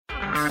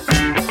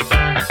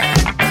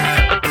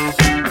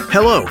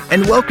Hello,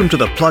 and welcome to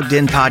the Plugged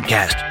In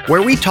Podcast,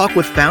 where we talk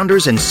with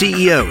founders and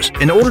CEOs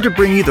in order to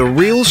bring you the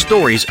real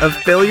stories of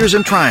failures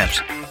and triumphs,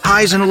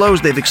 highs and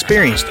lows they've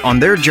experienced on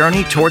their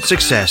journey toward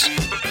success.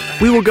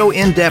 We will go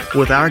in depth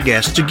with our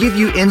guests to give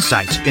you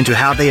insights into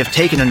how they have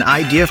taken an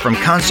idea from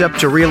concept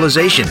to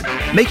realization,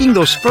 making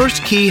those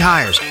first key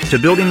hires to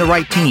building the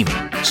right team,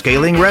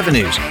 scaling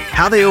revenues,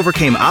 how they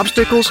overcame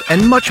obstacles,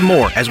 and much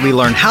more as we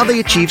learn how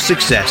they achieve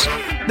success.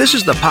 This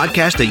is the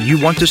podcast that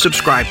you want to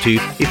subscribe to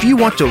if you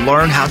want to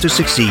learn how to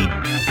succeed.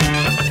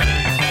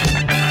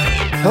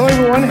 Hello,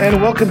 everyone,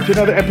 and welcome to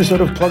another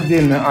episode of Plugged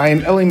In. I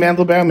am Ellie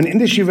Mandelbaum, an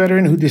industry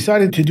veteran who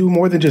decided to do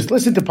more than just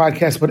listen to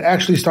podcasts, but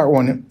actually start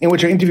one, in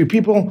which I interview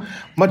people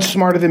much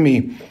smarter than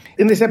me.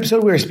 In this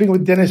episode, we are speaking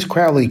with Dennis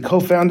Crowley,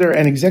 co-founder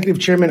and executive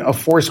chairman of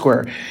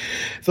Foursquare,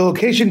 the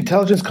location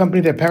intelligence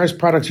company that powers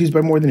products used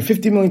by more than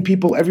 50 million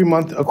people every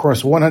month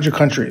across 100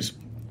 countries.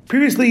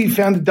 Previously, he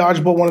founded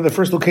Dodgeball, one of the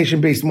first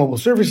location-based mobile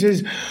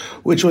services,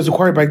 which was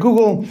acquired by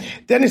Google.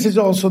 Dennis is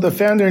also the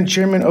founder and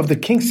chairman of the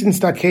Kingston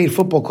Stockade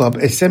Football Club,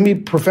 a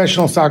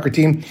semi-professional soccer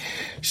team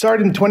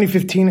started in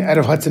 2015 out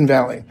of Hudson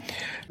Valley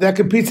that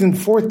competes in the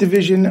fourth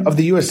division of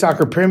the U.S.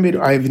 Soccer Pyramid.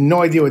 I have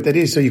no idea what that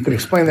is, so you could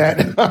explain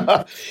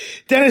that.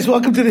 Dennis,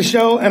 welcome to the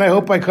show, and I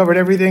hope I covered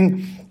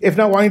everything. If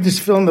not, why don't you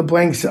just fill in the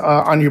blanks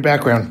on your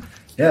background?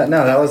 Yeah,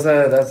 no,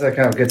 that's a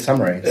kind of good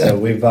summary. So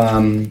we've,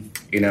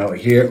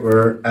 here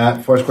we're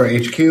at Foursquare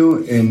HQ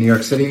in New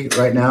York City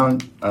right now,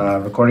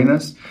 recording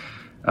this.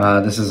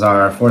 This is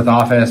our fourth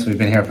office. We've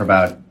been here for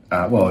about,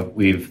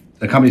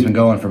 the company's been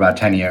going for about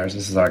 10 years.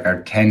 This is like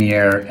our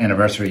 10-year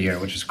anniversary year,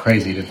 which is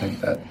crazy to think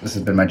that this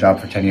has been my job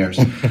for 10 years.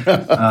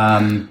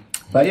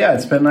 But yeah,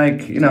 it's been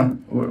like,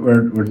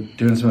 we're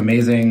doing some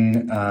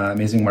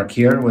amazing work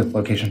here with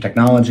location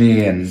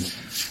technology and,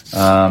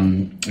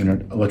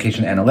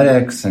 location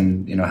analytics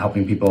and,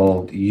 helping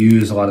people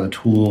use a lot of the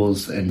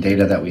tools and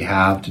data that we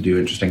have to do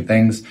interesting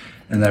things.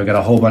 And then we've got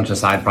a whole bunch of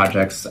side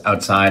projects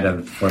outside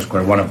of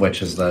Foursquare, one of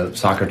which is the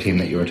soccer team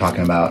that you were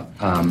talking about,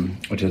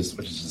 which is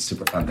a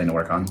super fun thing to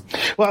work on.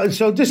 Well,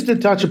 so just to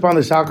touch upon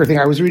the soccer thing,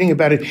 I was reading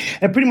about it,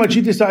 and pretty much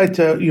you decided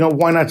to,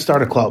 why not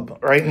start a club,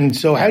 right? And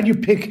so how did you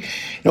pick,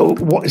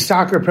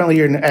 soccer? Apparently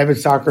you're an avid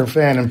soccer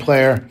fan and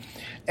player.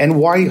 And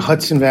why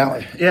Hudson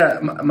Valley? Yeah,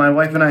 my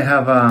wife and I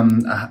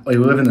have, we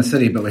live in the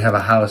city, but we have a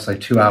house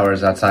like 2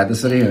 hours outside the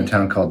city in a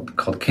town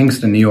called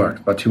Kingston, New York,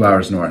 about 2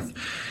 hours north.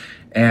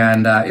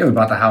 And, we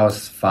bought the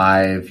house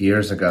 5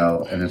 years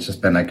ago, and it's just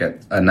been like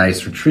a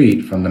nice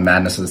retreat from the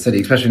madness of the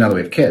city, especially now that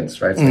we have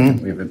kids, right? So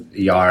we have a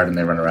yard and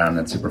they run around and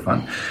it's super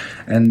fun.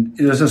 And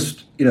there's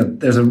just,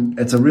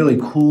 it's a really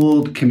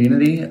cool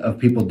community of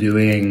people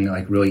doing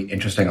like really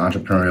interesting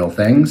entrepreneurial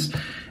things.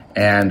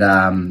 And,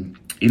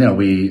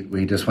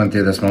 we just went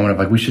through this moment of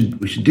like, we should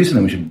do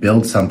something. We should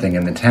build something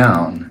in the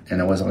town. And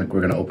it wasn't like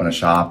we're going to open a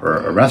shop or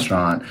a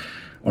restaurant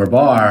or a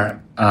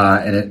bar.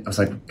 And it was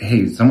like,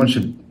 hey, someone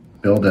should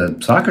build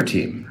a soccer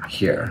team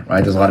here,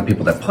 right? There's a lot of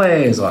people that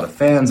play. There's a lot of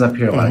fans up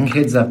here, a lot of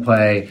kids that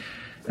play.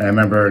 And I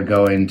remember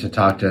going to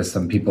talk to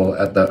some people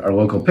at our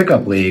local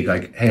pickup league,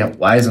 like, hey,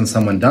 why hasn't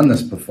someone done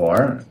this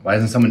before? Why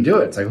doesn't someone do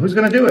it? It's like, who's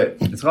going to do it?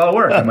 It's a lot of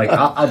work. I'm like,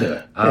 I'll do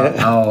it.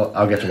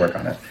 I'll get to work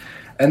on it.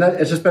 And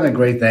it's just been a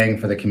great thing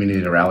for the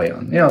community to rally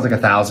on. It's like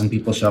 1,000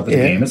 people show up at the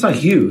game. It's not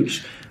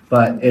huge,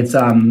 but it's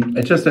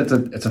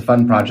a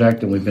fun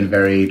project, and we've been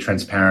very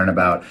transparent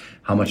about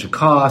how much it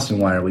costs and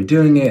why are we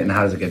doing it and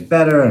how does it get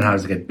better and how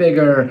does it get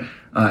bigger.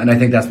 And I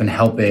think that's been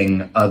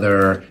helping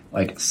other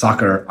like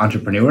soccer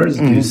entrepreneurs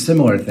do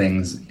similar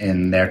things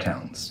in their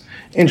towns.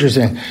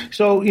 Interesting.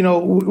 So,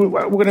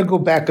 we're going to go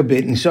back a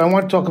bit. And so I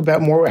want to talk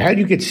about more, how do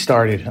you get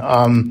started?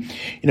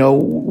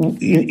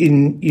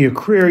 In your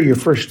career, your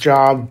first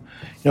job,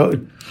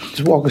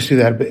 just walk us through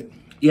that a bit.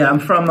 Yeah, I'm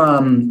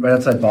from right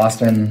outside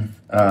Boston,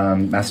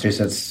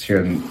 Massachusetts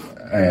here.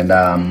 And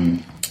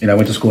I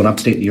went to school in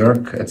upstate New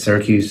York at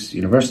Syracuse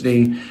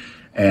University.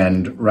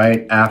 And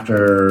right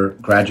after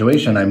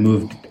graduation, I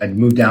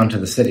moved down to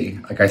the city.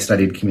 Like I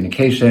studied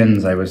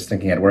communications. I was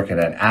thinking I'd work at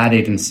an ad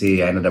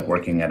agency. I ended up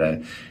working at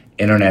an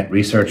internet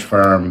research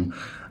firm.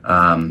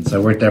 So I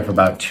worked there for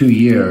about 2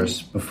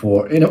 years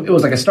before, it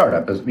was like a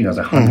startup. It was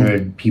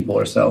 100 people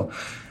or so,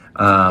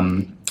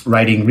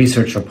 writing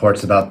research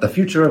reports about the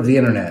future of the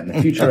internet and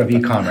the future of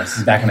e-commerce. This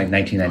is back in like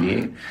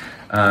 1998.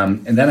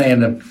 And then I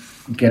ended up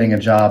getting a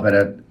job at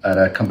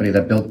a company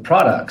that built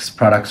products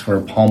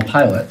for Palm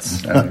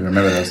Pilots. I don't know if you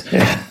remember those.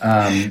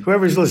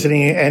 Whoever's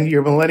listening and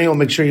you're a millennial,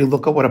 make sure you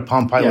look up what a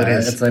Palm Pilot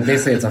is. It's like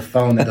basically it's a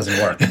phone that doesn't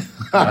work.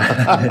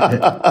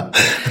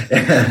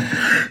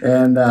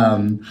 And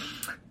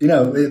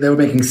they were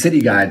making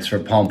city guides for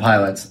Palm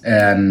Pilots,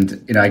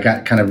 and I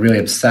got kind of really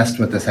obsessed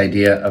with this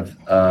idea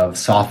of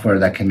software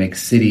that can make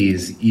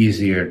cities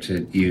easier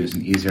to use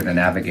and easier to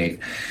navigate.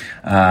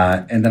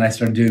 And then I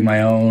started doing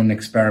my own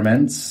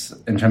experiments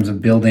in terms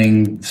of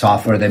building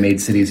software that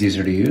made cities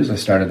easier to use. I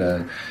started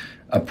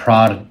a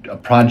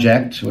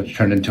project, which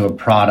turned into a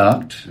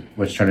product,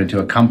 which turned into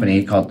a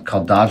company called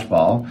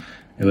Dodgeball.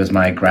 It was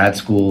my grad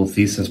school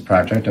thesis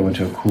project. I went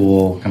to a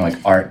cool kind of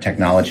like art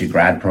technology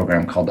grad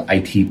program called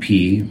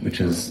ITP,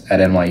 which is at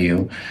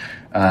NYU.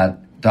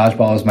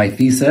 Dodgeball was my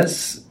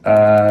thesis.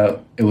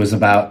 It was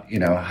about,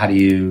 how do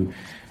you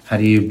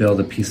build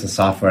a piece of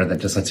software that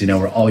just lets you know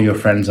where all your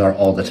friends are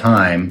all the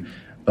time,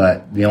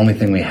 but the only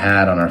thing we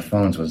had on our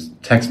phones was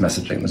text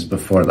messaging. This was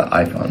before the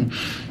iPhone.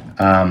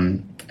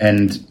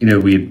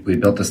 We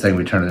built this thing,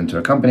 we turned it into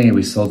a company,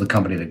 we sold the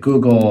company to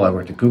Google. I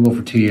worked at Google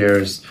for 2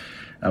 years.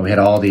 We had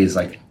all these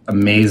like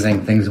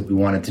amazing things that we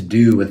wanted to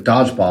do with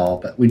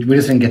Dodgeball, but we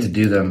just didn't get to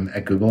do them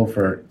at Google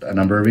for a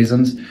number of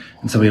reasons.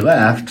 And so we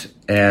left,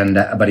 and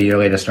about a year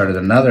later started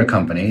another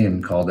company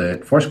and called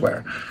it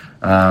Foursquare.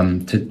 Now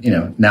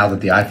that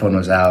the iPhone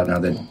was out, now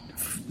that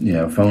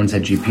phones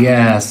had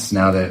GPS,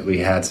 now that we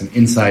had some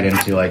insight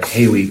into like,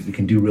 hey, we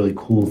can do really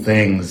cool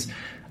things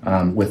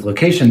with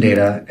location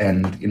data,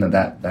 and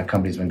that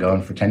company's been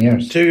going for 10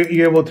 years. So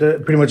you're able to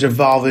pretty much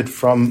evolve it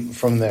from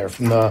there,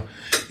 from the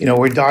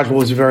where Dodgeball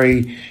was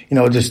very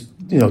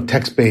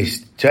text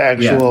based to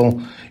actual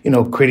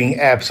creating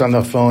apps on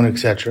the phone,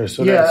 etc.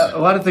 So a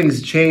lot of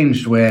things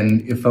changed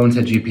when phones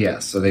had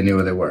GPS, so they knew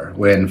where they were.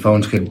 When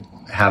phones could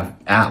have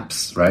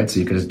apps, right? So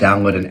you could just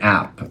download an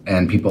app,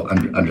 and people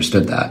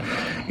understood that.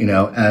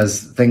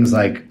 As things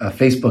like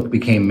Facebook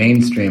became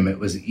mainstream, it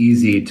was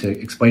easy to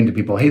explain to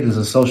people, hey, this is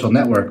a social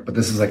network, but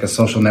this is like a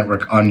social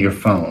network on your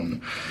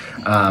phone.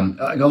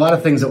 A lot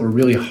of things that were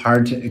really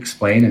hard to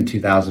explain in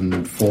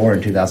 2004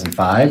 and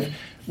 2005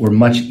 were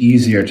much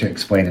easier to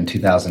explain in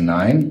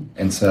 2009.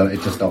 And so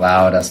it just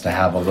allowed us to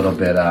have a little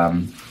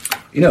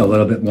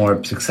bit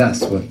more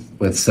success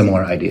with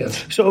similar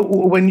ideas. So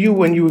when you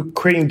were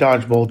creating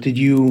Dodgeball, did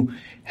you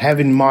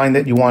have in mind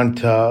that you want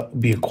to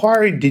be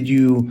acquired? Did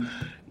you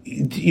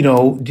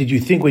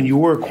think when you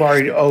were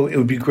acquired, it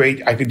would be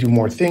great, I could do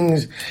more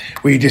things?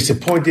 Were you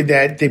disappointed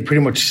that they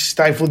pretty much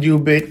stifled you a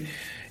bit?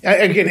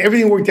 Again,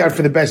 everything worked out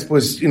for the best.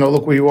 Was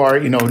look where you are,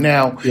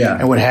 now,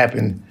 and what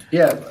happened.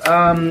 Yeah,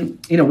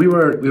 we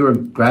were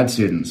grad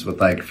students with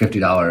like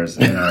 $50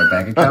 in our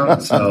bank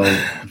account. So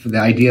for the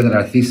idea that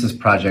our thesis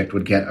project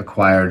would get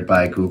acquired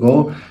by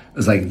Google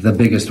was like the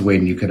biggest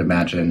win you could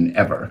imagine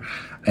ever.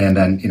 And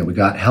then, we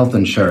got health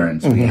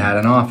insurance. Mm-hmm. We had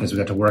an office. We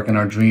got to work on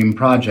our dream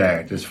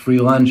project. There's free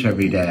lunch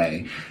every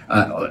day.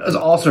 It was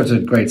all sorts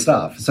of great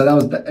stuff. So that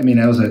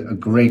was a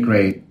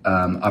great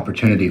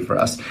opportunity for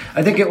us.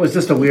 I think it was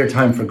just a weird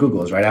time for Google.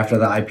 It was right after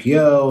the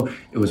IPO.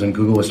 It was when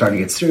Google was starting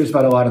to get serious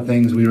about a lot of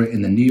things. We were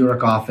in the New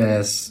York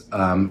office,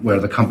 where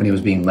the company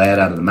was being led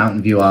out of the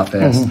Mountain View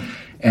office. Mm-hmm.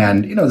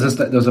 And,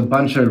 there's a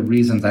bunch of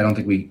reasons I don't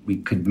think we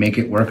could make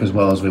it work as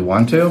well as we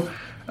wanted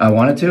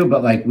to,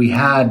 but like we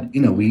had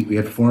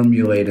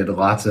formulated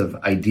lots of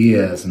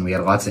ideas, and we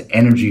had lots of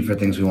energy for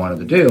things we wanted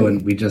to do,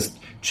 and we just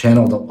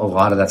channeled a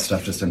lot of that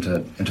stuff just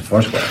into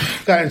Foursquare.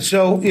 Got it.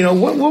 So,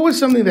 what was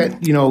something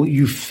that,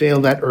 you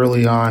failed at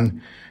early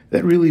on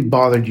that really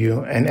bothered you,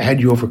 and had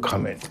you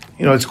overcome it?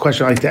 It's a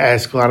question I like to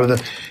ask a lot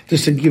of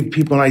just to give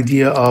people an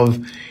idea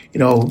of,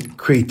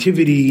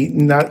 creativity,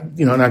 not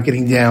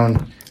getting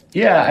down.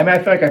 Yeah, I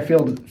feel like I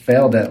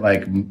failed at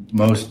like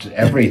most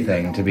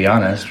everything, to be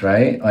honest,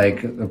 right?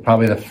 Like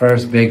probably the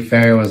first big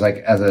failure was like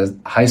as a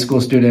high school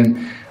student,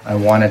 I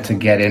wanted to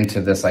get into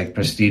this like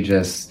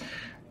prestigious,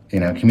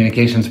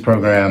 communications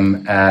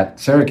program at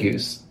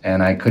Syracuse,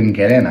 and I couldn't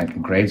get in.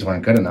 Grades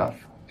weren't good enough.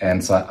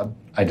 And so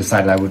I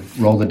decided I would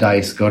roll the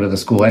dice, go to the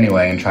school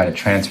anyway, and try to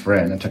transfer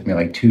in. It took me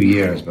like 2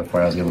 years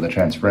before I was able to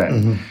transfer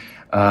in.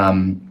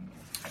 Mm-hmm.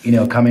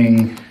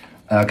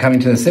 Coming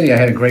to the city, I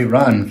had a great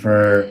run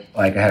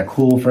I had a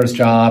cool first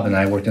job, and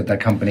I worked at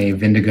that company,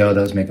 Vindigo, that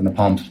was making the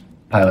Palm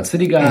Pilot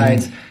City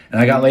Guides,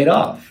 and I got laid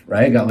off,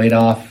 right? I got laid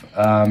off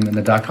in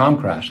the dot-com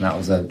crash, and that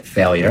was a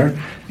failure.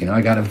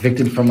 I got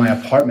evicted from my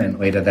apartment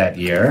later that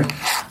year,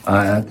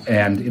 and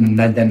then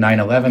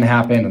 9/11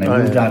 happened, and I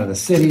moved out of the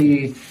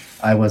city.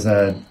 I worked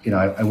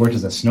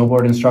as a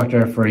snowboard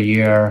instructor for a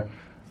year.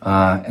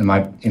 And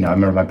I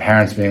remember my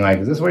parents being like,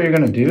 is this what you're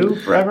going to do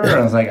forever? And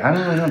I was like, I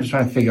don't really know. I'm just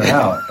trying to figure it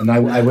out. And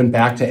I went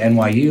back to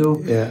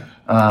NYU. Yeah.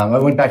 I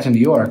went back to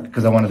New York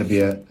because I wanted to be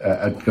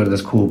go to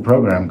this cool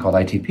program called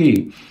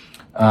ITP.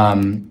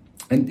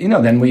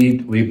 Then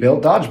we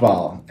built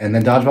Dodgeball, and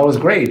then Dodgeball was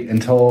great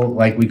until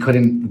like we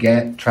couldn't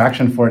get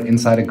traction for it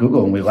inside of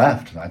Google, and we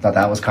left. I thought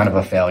that was kind of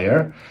a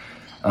failure.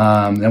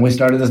 Then we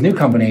started this new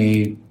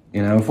company,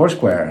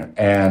 Foursquare,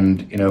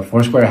 and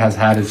Foursquare has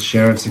had its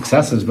share of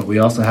successes, but we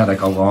also had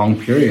like a long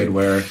period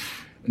where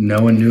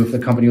no one knew if the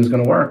company was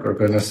going to work or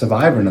going to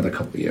survive for another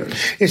couple of years.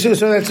 Yeah,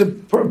 so that's a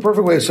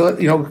perfect way. So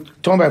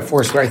talking about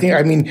Foursquare,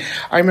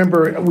 I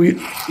remember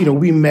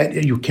we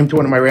met. You came to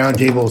one of my round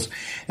tables,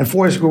 and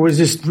Foursquare was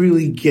just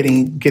really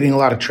getting a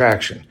lot of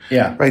traction.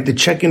 Yeah, right. The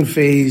check-in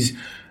phase,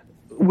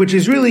 which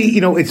is really,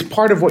 it's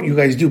part of what you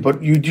guys do,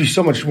 but you do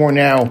so much more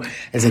now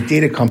as a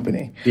data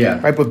company. Yeah.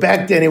 Right. But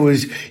back then it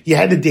was, you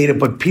had the data,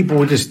 but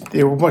people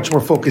they were much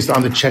more focused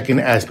on the check-in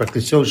aspect,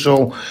 the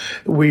social,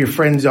 where your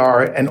friends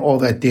are and all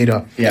that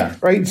data. Yeah.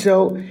 Right.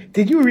 So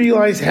did you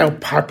realize how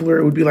popular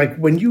it would be? Like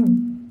when you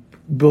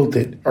built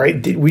it,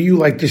 right? Were you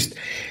like just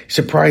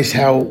surprised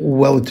how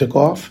well it took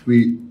off?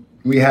 We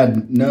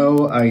had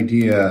no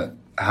idea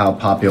how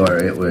popular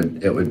it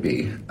would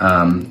be.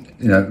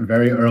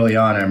 Very early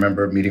on, I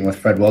remember meeting with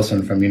Fred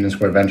Wilson from Union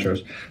Square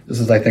Ventures. This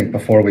is, I think,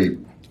 before we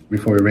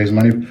raised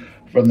money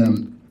from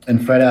them.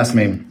 And Fred asked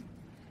me,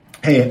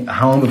 "Hey,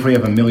 how long before you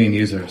have 1 million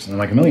users?" And I'm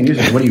like, 1 million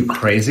users? What are you,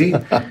 crazy?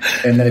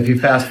 And then if you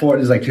fast forward,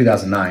 this is like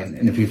 2009.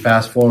 And if you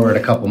fast forward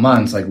a couple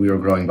months, like we were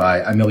growing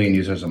by 1 million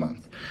users a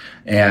month.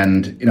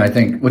 And, I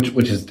think,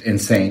 which is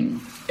insane.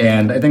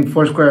 And I think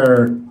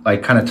Foursquare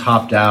like kind of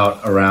topped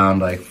out around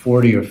like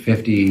 40 or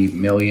 50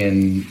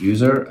 million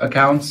user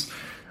accounts.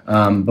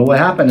 But what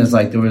happened is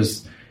like there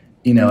was,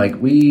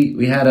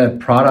 we had a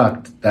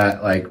product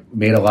that like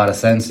made a lot of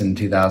sense in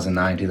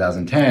 2009,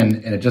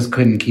 2010, and it just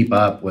couldn't keep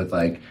up with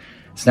like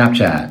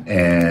Snapchat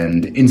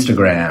and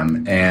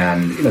Instagram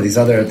and, these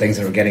other things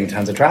that were getting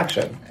tons of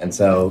traction. And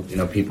so,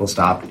 people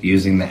stopped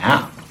using the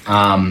app.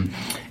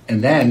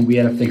 And then we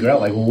had to figure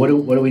out, like, well, what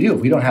do we do? If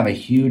we don't have a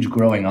huge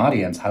growing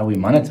audience, how do we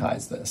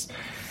monetize this?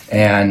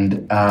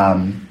 And,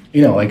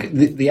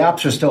 the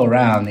apps are still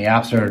around. The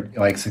apps are,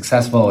 like,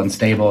 successful and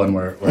stable, and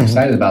we're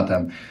excited about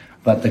them.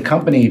 But the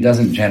company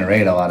doesn't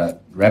generate a lot of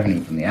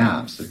revenue from the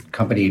apps. The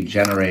company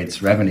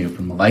generates revenue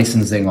from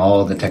licensing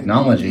all of the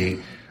technology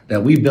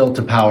that we built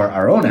to power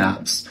our own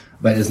apps,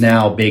 but is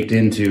now baked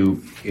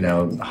into,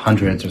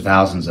 hundreds or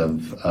thousands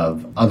of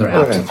other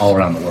apps all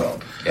around the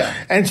world. Yeah.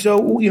 And so,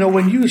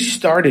 when you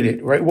started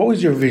it, right, what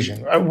was your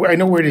vision? I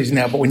know where it is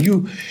now, but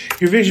your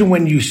vision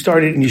when you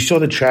started and you saw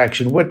the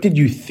traction, what did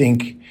you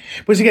think?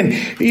 Because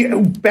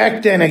again,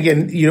 back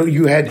then,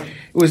 you had, it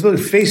was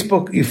literally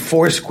Facebook,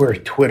 Foursquare,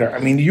 Twitter. I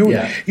mean, you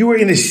were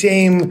in the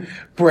same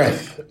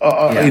breath,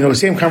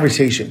 same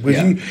conversation.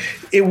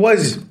 It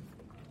was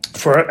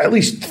for at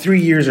least 3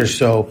 years or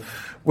so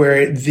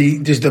where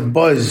the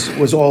buzz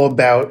was all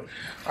about,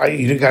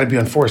 you got to be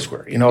on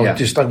Foursquare,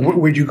 just like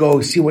where'd you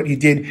go, see what you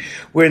did,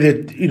 where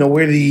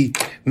the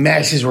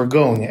masses were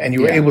going, and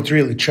you were able to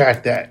really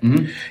track that.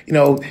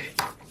 Mm-hmm.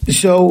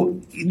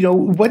 So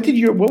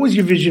what was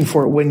your vision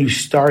for it when you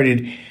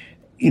started?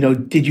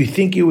 Did you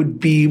think it would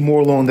be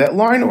more along that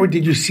line, or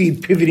did you see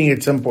it pivoting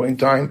at some point in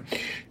time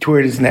to where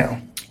it is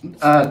now?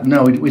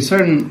 No, we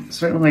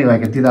certainly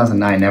like in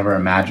 2009 never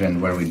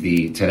imagined where we'd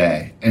be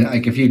today. And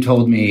like if you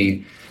told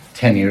me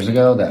 10 years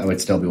ago that I would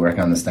still be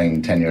working on this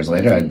thing 10 years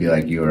later, I'd be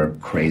like, you're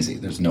crazy.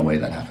 There's no way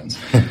that happens.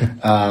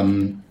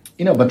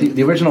 But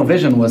the original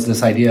vision was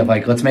this idea of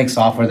like, let's make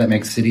software that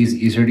makes cities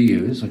easier to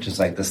use, which is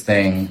like this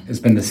thing, it's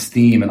been this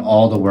theme in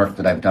all the work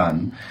that I've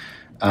done.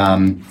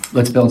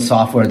 Let's build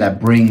software that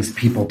brings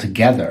people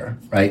together,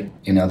 right?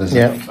 There's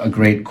a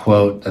great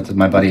quote that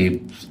my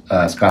buddy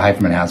Scott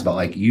Heiferman has about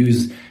like,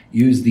 use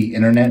the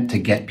internet to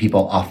get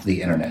people off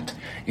the internet.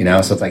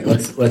 So it's like,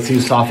 let's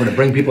use software to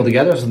bring people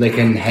together so they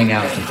can hang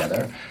out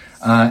together.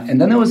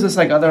 And then there was this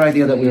like other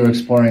idea that we were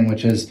exploring,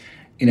 which is,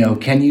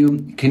 can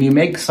you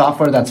make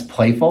software that's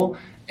playful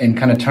and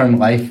kind of turn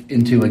life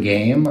into a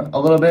game a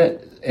little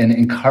bit and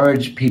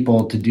encourage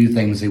people to do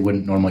things they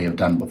wouldn't normally have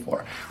done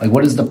before? Like,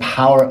 what is the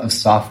power of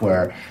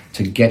software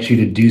to get you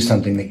to do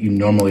something that you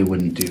normally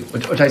wouldn't do?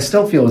 Which I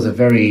still feel is a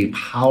very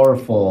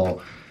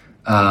powerful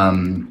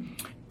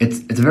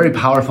It's a very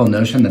powerful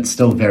notion that's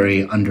still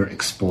very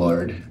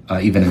underexplored,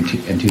 even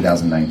in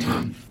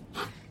 2019.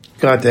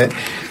 Got that.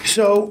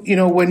 So,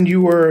 when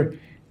you were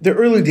the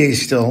early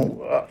days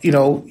still,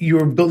 you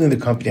were building the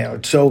company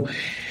out. So,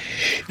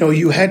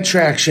 you had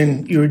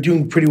traction. You were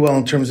doing pretty well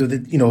in terms of the,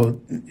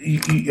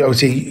 I would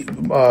say,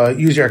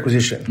 user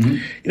acquisition.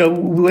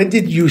 Mm-hmm. When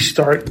did you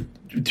start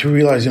to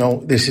realize,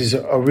 this is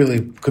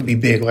could be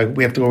big? Like,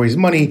 we have to go raise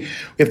money.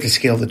 We have to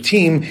scale the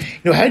team.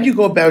 How did you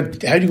go about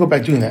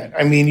doing that?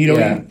 I mean,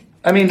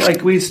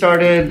 we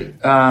started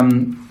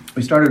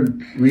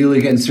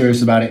really getting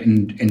serious about it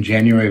in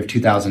January of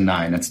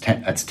 2009.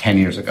 That's 10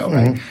 years ago,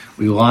 right?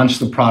 Mm-hmm. We launched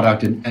the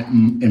product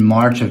in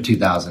March of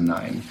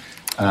 2009.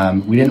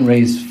 We didn't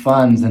raise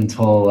funds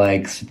until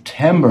like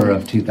September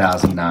of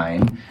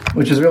 2009,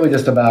 which is really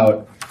just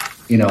about,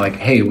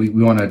 hey, we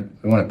want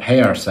to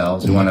pay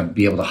ourselves. We want to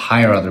be able to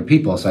hire other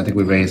people. So I think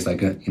we raised like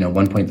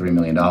 $1.3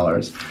 million.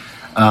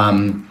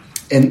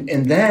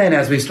 And then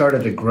as we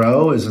started to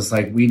grow, it's just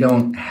like we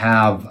don't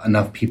have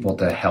enough people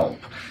to help.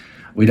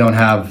 We don't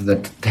have the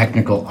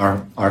technical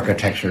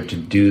architecture to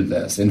do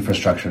this,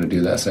 infrastructure to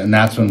do this. And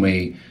that's when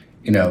I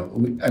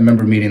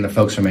remember meeting the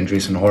folks from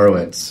Andreessen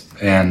Horowitz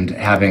and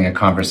having a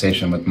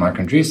conversation with Marc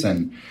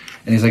Andreessen.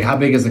 And he's like, how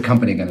big is the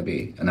company going to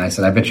be? And I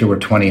said, I bet you we're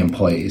 20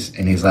 employees.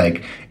 And he's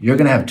like, you're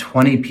going to have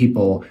 20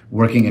 people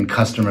working in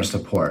customer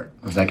support.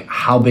 I was like,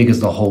 how big is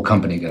the whole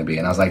company going to be?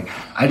 And I was like,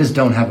 I just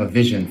don't have a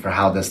vision for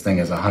how this thing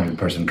is a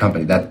 100-person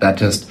company.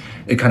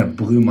 It kind of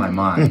blew my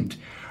mind.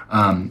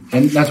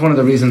 And that's one of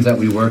the reasons that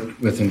we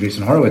worked with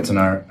Andreessen Horowitz in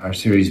our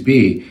Series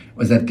B,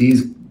 was that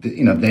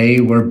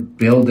they were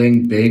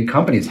building big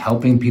companies,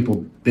 helping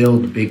people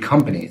build big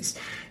companies.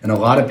 And a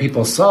lot of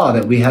people saw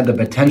that we had the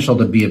potential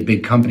to be a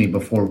big company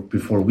before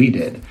we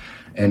did.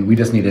 And we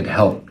just needed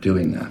help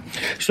doing that.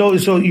 So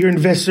your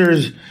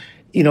investors,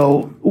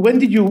 when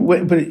did you?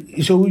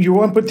 So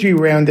your 1.3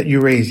 round that you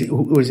raised,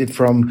 was it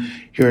from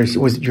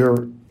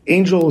your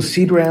angel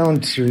seed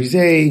round, Series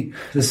A?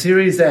 The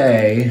Series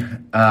A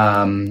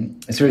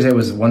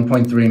was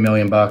 $1.3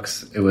 million.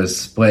 It was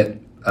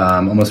split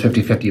almost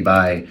 50-50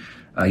 by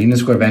Union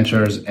Square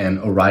Ventures and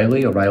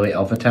O'Reilly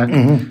Alpha Tech.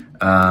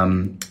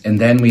 And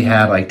then we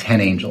had like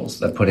 10 angels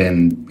that put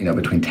in,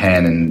 between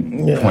 10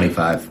 and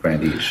 25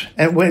 grand each.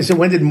 And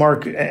when did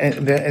Mark?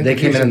 They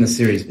came in the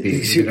Series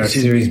B.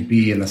 Series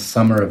B in the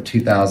summer of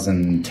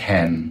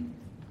 2010.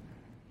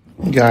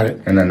 Got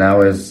it. And then that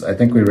was, I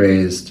think we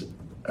raised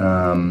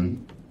 $20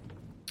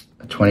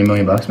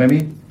 million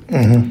maybe.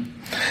 Mm-hmm.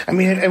 I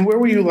mean, and where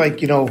were you?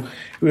 Like, we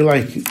were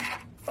like,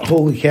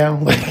 holy cow!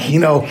 Like,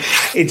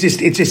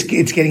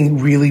 it's getting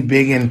really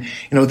big, and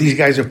these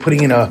guys are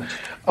putting in a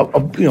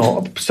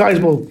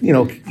sizable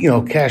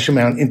cash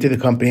amount into the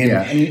company.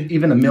 Yeah, and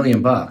even $1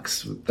 million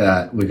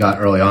that we got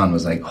early on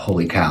was like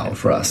holy cow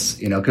for us,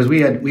 because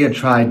we had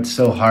tried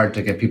so hard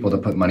to get people to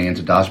put money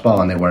into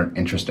Dodgeball and they weren't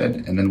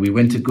interested, and then we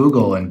went to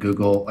Google, and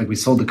Google, like, we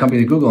sold the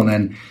company to Google, and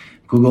then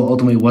Google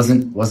ultimately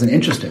wasn't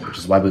interested, which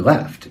is why we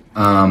left.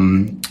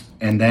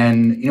 And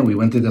then, we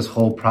went through this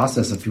whole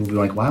process of people being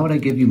like, why would I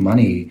give you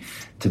money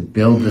to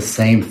build the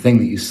same thing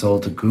that you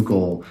sold to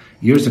Google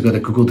years ago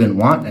that Google didn't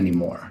want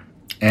anymore?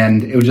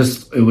 And it was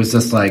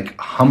just like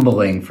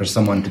humbling for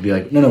someone to be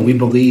like, no, we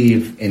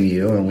believe in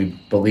you and we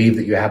believe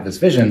that you have this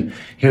vision.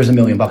 Here's $1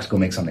 million, go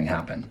make something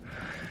happen.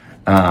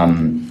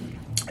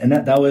 And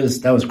that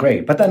was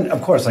great. But then,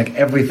 of course, like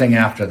everything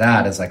after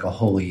that is like a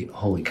holy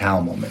cow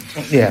moment.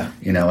 Yeah.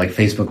 Like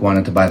Facebook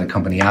wanted to buy the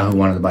company, Yahoo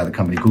wanted to buy the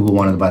company, Google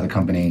wanted to buy the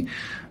company.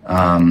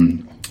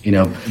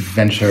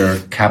 Venture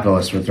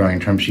capitalists were throwing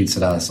term sheets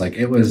at us. Like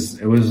it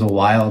was a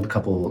wild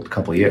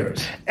couple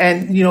years.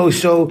 And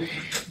so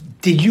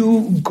did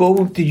you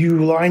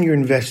line your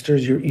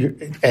investors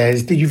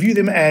did you view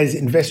them as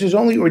investors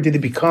only, or did they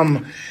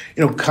become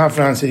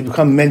confidants, did they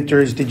become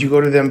mentors? Did you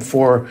go to them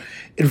for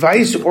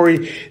advice, or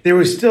there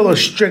was still a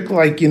strict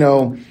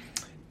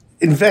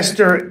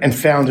investor and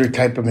founder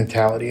type of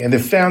mentality? And the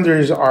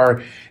founders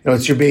are,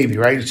 it's your baby,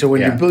 right? So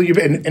when you build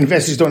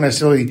investors don't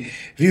necessarily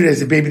view it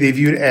as a baby, they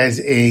view it as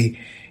a,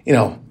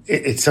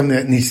 it's something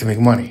that needs to make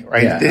money,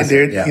 right?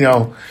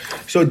 Yeah,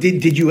 So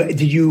did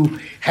you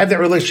have that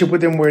relationship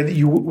with them where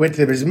you went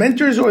to them as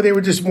mentors, or they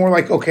were just more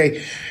like,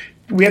 okay,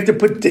 we have to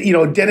put,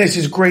 Dennis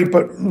is great,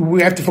 but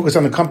we have to focus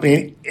on the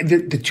company.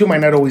 The two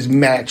might not always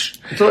match.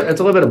 It's a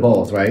little bit of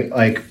both, right?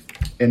 Like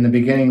in the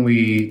beginning,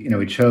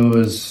 we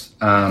chose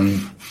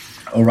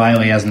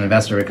O'Reilly as an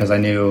investor because I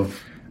knew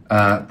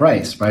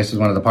Bryce. Bryce was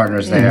one of the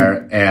partners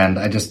there, and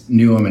I just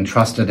knew him and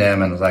trusted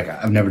him, and was like,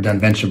 I've never done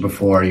venture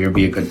before. You'll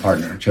be a good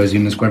partner. Chose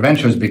Union Square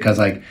Ventures because,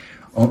 as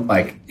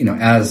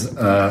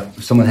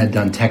someone had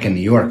done tech in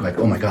New York, like,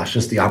 oh my gosh,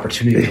 just the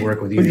opportunity to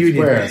work with Union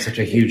Square is such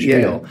a huge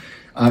deal.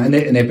 And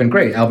they've been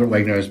great. Albert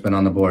Wegner has been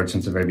on the board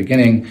since the very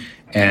beginning,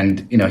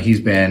 and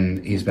he's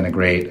been a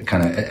great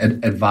kind of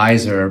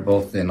advisor,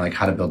 both in like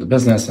how to build a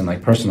business and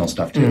like personal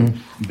stuff too.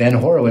 Ben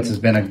Horowitz has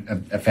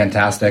been a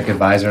fantastic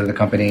advisor to the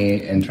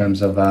company in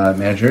terms of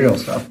managerial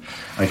stuff,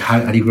 like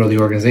how do you grow the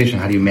organization,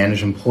 how do you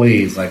manage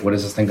employees, like what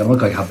is this thing going to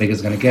look like, how big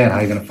is it going to get, how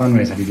are you going to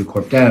fundraise, how do you do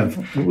corp dev,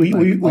 all of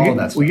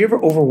that stuff. Were you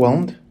ever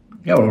overwhelmed?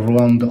 Yeah, we're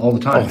overwhelmed all the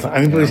time.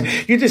 I mean,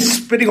 you're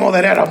just spitting all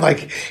that out. I'm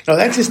like,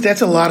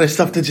 that's a lot of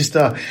stuff to just.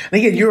 And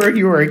again, you were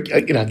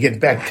getting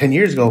back 10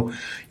 years ago, you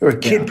were a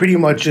kid, pretty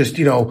much just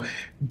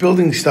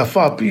building stuff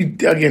up.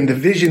 Again, the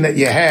vision that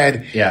you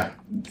had. Yeah.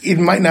 It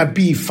might not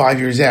be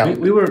 5 years out.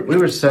 We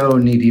were so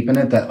knee deep in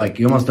it that like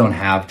you almost don't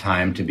have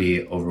time to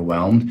be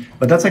overwhelmed.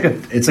 But that's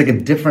it's like a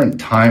different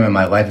time in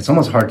my life. It's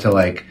almost hard to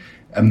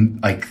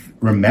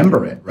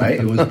remember it, right?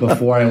 It was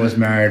before I was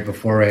married,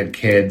 before I had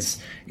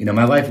kids.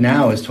 My life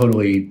now is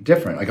totally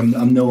different. Like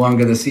I'm no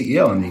longer the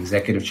CEO, I'm the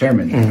executive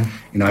chairman.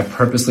 I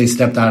purposely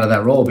stepped out of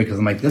that role because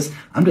I'm like,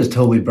 I'm just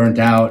totally burnt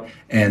out,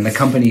 and the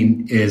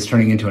company is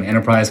turning into an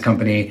enterprise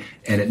company,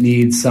 and it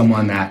needs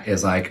someone that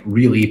is like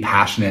really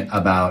passionate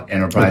about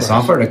enterprise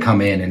software to come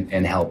in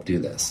and help do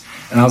this.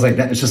 And I was like,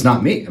 it's just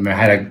not me. I mean, I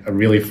had a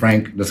really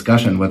frank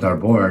discussion with our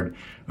board.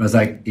 I was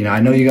like,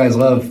 I know you guys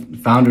love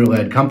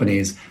founder-led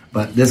companies,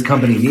 but this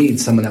company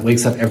needs someone that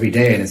wakes up every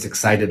day and is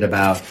excited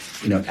about,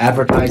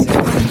 advertising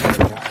and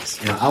enterprise.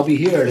 I'll be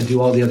here to do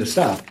all the other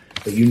stuff,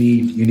 but you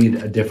need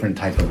a different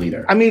type of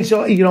leader. I mean,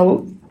 so,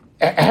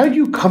 how did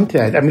you come to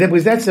that? I mean,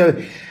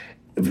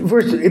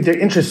 first, the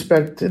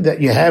introspect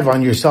that you have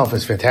on yourself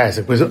is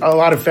fantastic, because a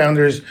lot of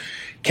founders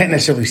can't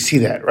necessarily see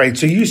that, right?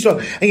 So you saw,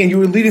 again, you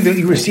were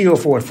CEO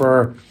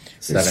for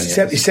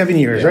 7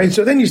 years, right?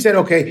 So then you said,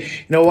 okay,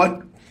 you know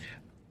what?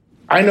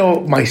 I know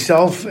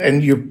myself,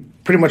 and you're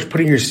pretty much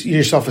putting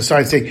yourself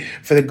aside, saying,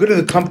 for the good of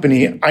the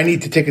company, I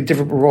need to take a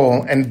different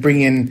role and bring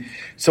in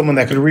someone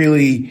that could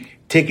really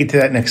take it to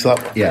that next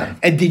level. Yeah.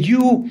 And did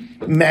you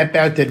map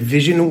out that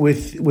vision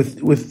with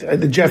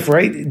the Jeff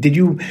Wright? Did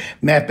you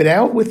map it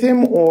out with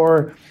him,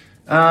 or?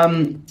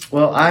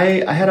 Well,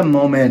 I had a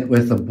moment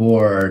with the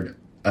board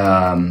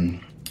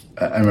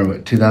I remember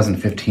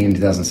 2015,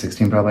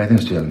 2016 probably, I think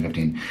it was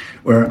 2015,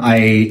 where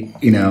I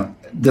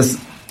just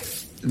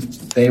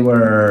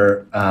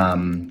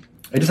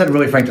had a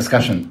really frank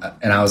discussion,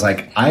 and I was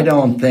like, I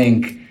don't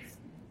think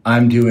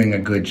I'm doing a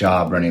good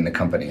job running the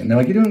company. And they're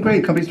like, you're doing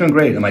great, the company's doing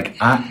great. I'm like,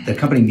 the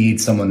company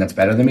needs someone that's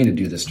better than me to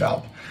do this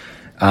job.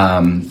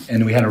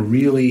 And we had a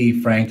really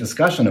frank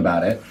discussion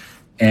about it,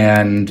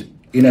 and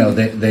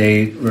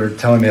they were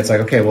telling me, it's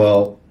like, okay,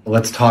 well,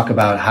 let's talk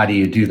about how do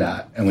you do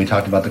that. And we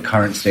talked about the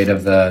current state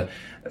of the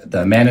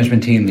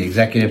management team, the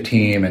executive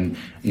team, and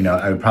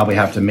I would probably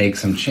have to make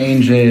some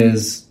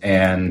changes.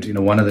 And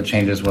one of the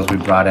changes was we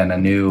brought in a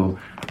new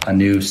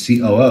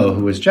COO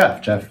who was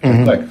Jeff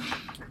Quick.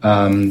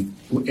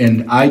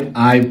 And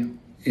I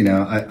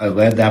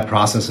led that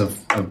process of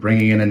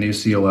bringing in a new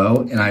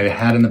COO, and I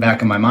had in the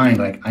back of my mind,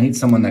 like, I need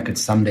someone that could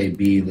someday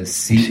be the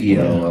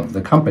CEO of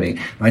the company.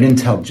 And I didn't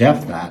tell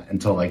Jeff that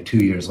until like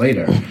 2 years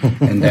later,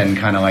 and then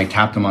kind of like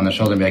tapped him on the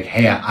shoulder and be like,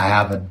 hey, I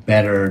have a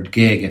better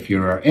gig if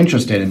you're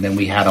interested. And then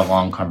we had a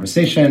long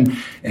conversation,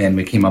 and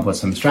we came up with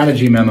some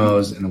strategy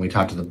memos, and then we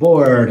talked to the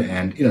board,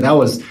 and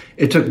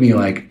it took me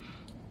like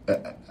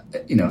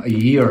a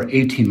year or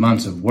 18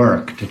 months of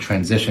work to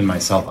transition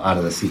myself out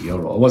of the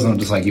CEO role. It wasn't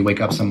just like you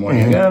wake up some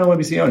morning, I don't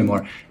want to be CEO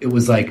anymore. It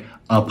was like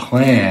a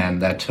plan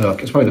that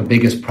it's probably the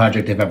biggest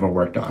project I've ever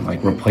worked on,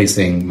 like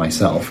replacing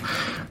myself.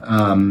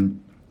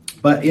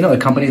 But the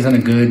company's in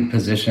a good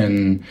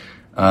position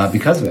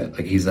because of it.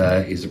 Like he's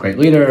a great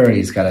leader.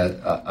 He's got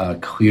a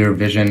clear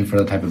vision for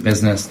the type of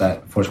business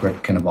that Foursquare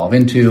can evolve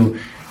into.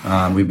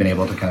 We've been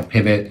able to kind of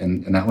pivot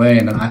in that way.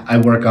 And then I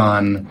work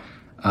on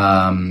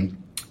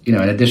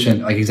in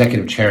addition, like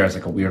executive chair is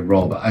like a weird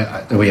role,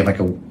 but we have like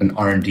an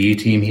R&D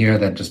team here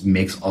that just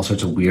makes all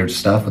sorts of weird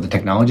stuff with the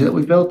technology that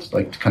we've built,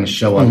 like to kind of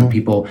show other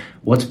people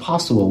what's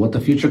possible, what the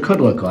future could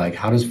look like.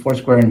 How does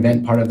Foursquare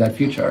invent part of that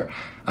future?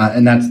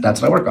 And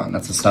that's what I work on.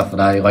 That's the stuff that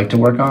I like to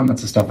work on.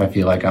 That's the stuff I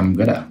feel like I'm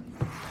good at.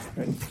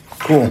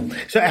 Cool.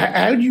 So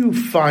how do you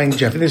find,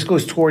 Jeff, and this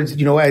goes towards,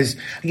 as,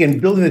 again,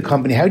 building the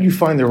company, how do you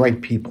find the right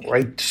people,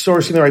 right?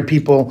 Sourcing the right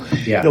people,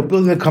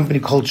 building the company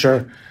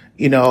culture,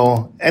 and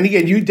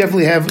again, you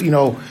definitely have, a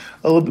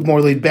little bit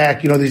more laid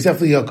back. There's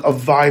definitely a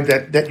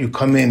vibe that you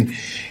come in.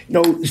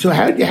 So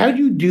how do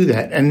you do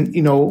that? And,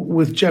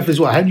 with Jeff as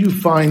well, how do you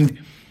find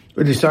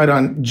or decide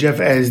on Jeff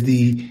as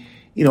the,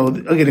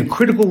 again, a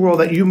critical role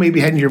that you maybe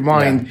had in your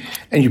mind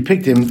and you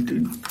picked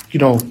him,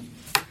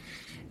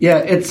 Yeah,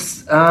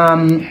 it's,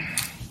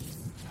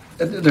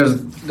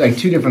 there's like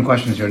two different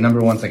questions here.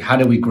 Number one's like, how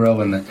did we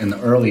grow in the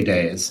early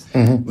days,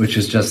 which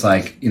is just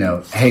like,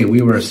 hey,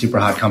 we were a super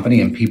hot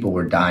company and people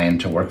were dying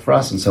to work for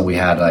us. And so we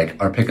had like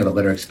our pick of the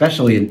litter,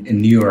 especially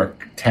in New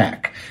York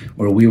tech,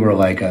 where we were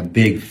like a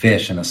big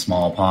fish in a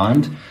small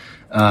pond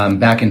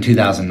back in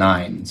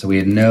 2009. So we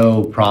had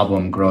no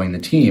problem growing the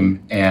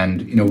team.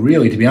 And,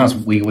 really, to be honest,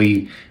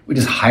 we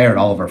just hired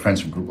all of our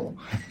friends from Google.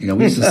 We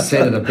used to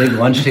sit at a big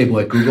lunch table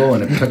at Google,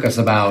 and it took us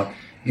about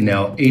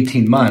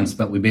 18 months,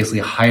 but we basically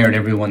hired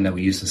everyone that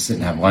we used to sit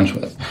and have lunch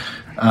with.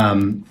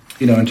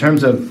 In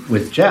terms of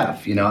with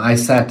Jeff, I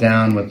sat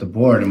down with the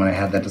board, and when I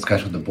had that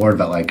discussion with the board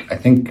about like, I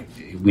think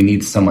we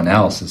need someone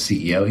else as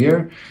CEO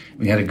here.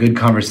 We had a good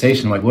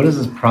conversation. Like, what is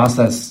this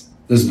process?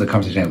 This is the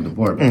conversation I had with the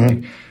board. But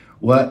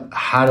like,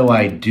 how do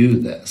I do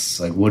this?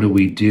 Like, what do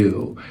we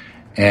do?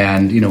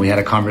 And, we had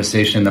a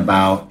conversation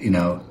about,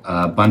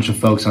 a bunch of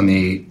folks on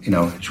the,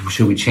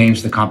 should we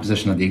change the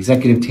composition of the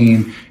executive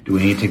team? Do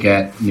we need to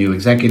get new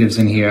executives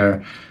in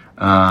here?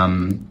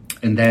 And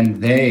then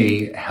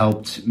they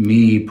helped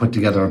me put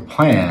together a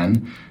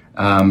plan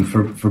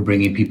for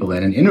bringing people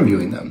in and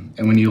interviewing them.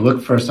 And when you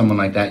look for someone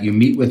like that, you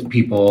meet with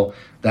people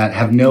that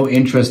have no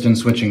interest in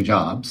switching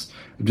jobs,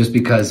 just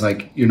because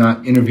like you're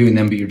not interviewing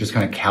them, but you're just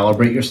kind of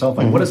calibrate yourself.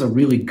 Like, what does a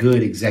really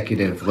good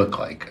executive look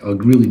like? A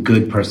really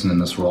good person in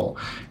this role.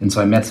 And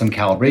so I met some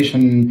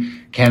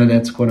calibration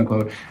candidates, quote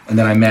unquote. And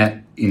then I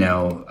met,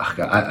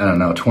 I don't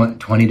know,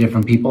 20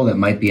 different people that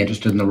might be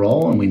interested in the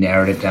role. And we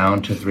narrowed it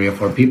down to 3 or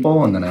 4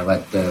 people. And then I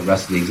let the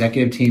rest of the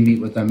executive team meet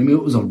with them. I mean,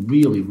 it was a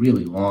really,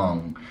 really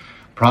long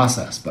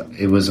process, but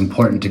it was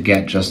important to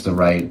get just the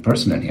right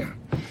person in here.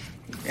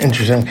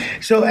 Interesting.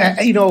 So,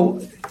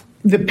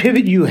 the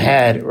pivot you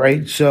had,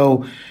 right?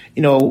 So,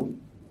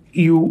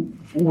 you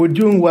were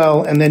doing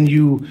well, and then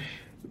you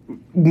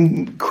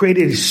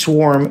created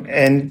Swarm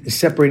and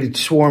separated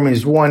Swarm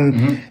as one,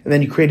 and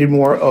then you created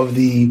more of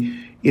the,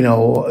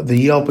 the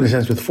Yelp in a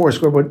sense with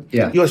Foursquare, but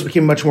you also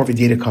became much more of a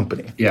data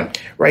company. Yeah.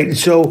 Right? And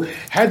so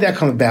how did that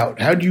come about?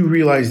 How did you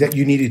realize that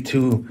you needed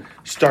to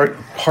start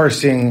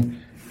parsing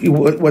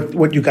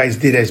what you guys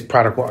did as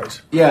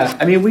product-wise? Yeah.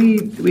 I mean,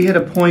 we hit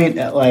a point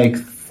at like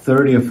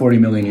 30 or 40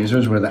 million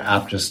users where the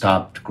app just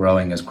stopped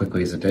growing as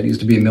quickly as it did. It used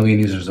to be 1 million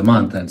users a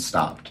month and it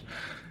stopped.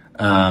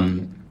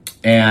 And,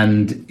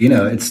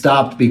 it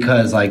stopped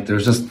because like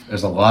there's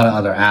a lot of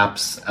other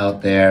apps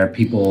out there.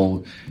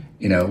 People,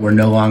 were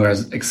no longer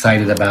as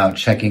excited about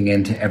checking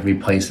into every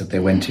place that they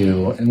went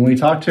to. And when we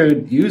talked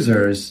to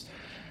users,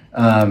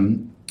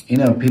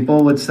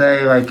 people would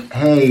say like,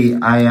 hey,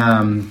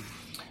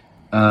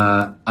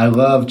 I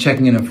love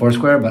checking in at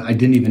Foursquare, but I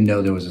didn't even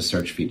know there was a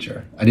search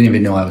feature. I didn't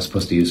even know I was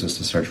supposed to use this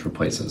to search for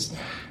places.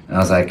 And I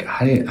was like,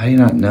 how do you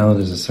not know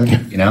there's a search?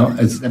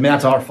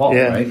 That's our fault,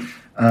 right?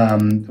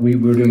 We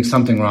were doing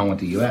something wrong with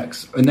the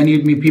UX. And then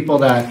you'd meet people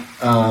that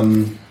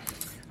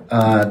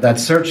that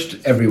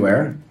searched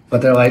everywhere,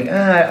 but they're like,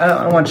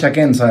 I don't want to check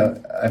in.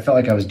 So I felt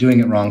like I was doing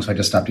it wrong, so I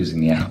just stopped using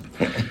the app.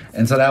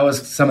 And so that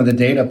was some of the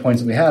data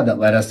points that we had that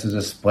led us to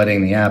just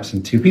splitting the apps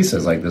in two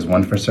pieces. Like there's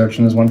one for search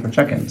and there's one for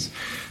check-ins.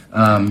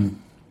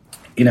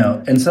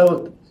 And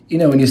so,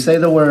 when you say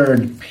the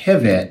word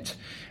pivot,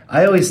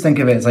 I always think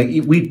of it as like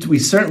we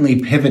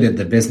certainly pivoted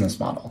the business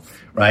model,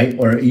 right?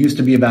 Or it used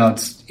to be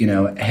about,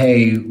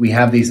 hey, we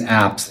have these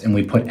apps and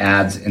we put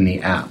ads in the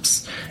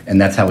apps and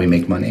that's how we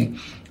make money.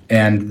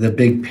 And the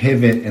big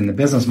pivot in the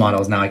business model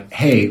is now like,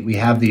 hey, we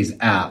have these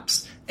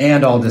apps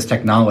and all this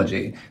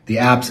technology. The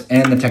apps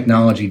and the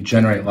technology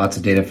generate lots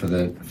of data for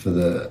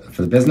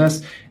the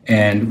business,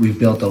 and we've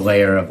built a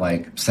layer of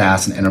like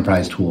SaaS and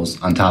enterprise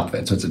tools on top of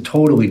it. So it's a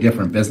totally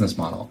different business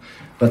model.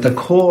 But the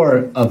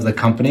core of the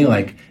company,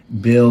 like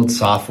build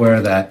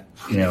software that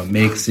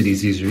makes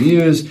cities easier to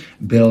use,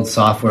 build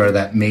software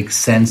that makes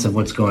sense of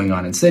what's going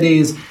on in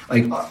cities.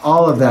 Like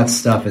all of that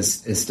stuff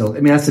is still,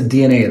 that's the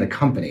DNA of the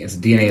company. It's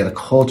the DNA of the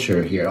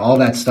culture here. All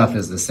that stuff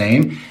is the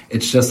same.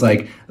 It's just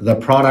like the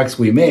products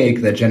we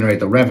make that generate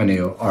the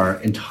revenue are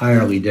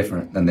entirely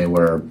different than they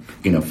were,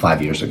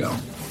 5 years ago.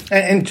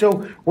 And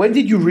so when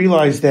did you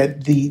realize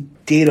that the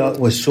data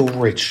was so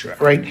rich,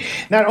 right?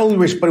 Not only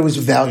rich, but it was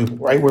valuable,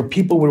 right? Where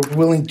people were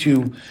willing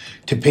to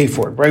pay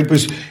for it, right?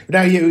 Because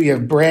now you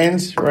have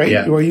brands, right?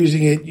 Yeah. Who are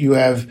using it. You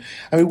have,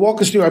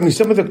 walk us through,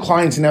 some of the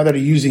clients now that are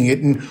using it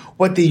and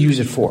what they use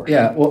it for.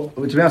 Yeah, well,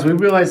 to be honest, we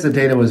realized the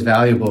data was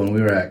valuable when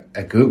we were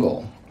at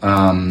Google.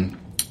 And,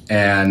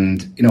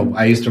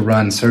 I used to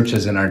run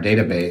searches in our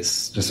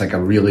database, just like a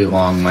really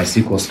long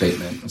MySQL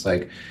statement. It was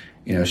like,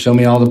 show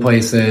me all the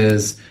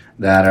places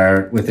that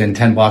are within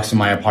 10 blocks of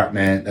my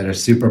apartment that are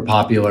super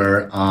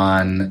popular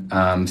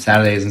on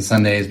Saturdays and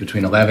Sundays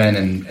between 11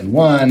 and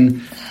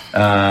 1,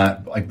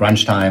 like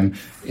brunch time,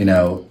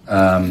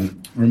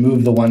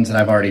 remove the ones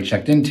that I've already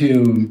checked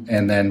into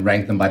and then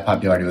rank them by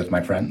popularity with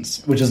my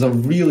friends, which is a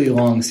really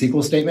long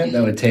SQL statement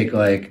that would take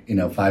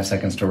 5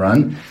 seconds to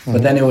run. Mm-hmm.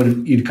 But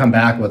then you'd come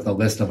back with a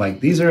list of like,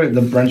 these are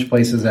the brunch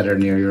places that are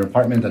near your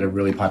apartment that are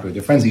really popular with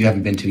your friends that you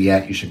haven't been to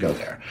yet. You should go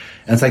there.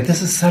 And it's like,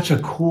 this is such a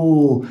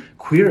cool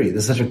query.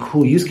 This is such a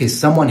cool use case.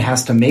 Someone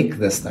has to make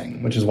this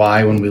thing, which is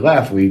why when we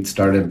left, we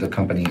started the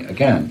company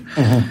again.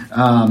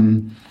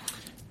 Mm-hmm.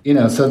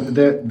 So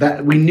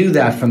that we knew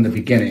that from the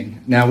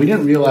beginning. Now we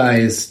didn't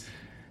realize,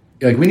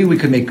 we knew we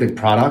could make good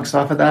products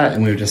off of that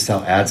and we would just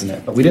sell ads in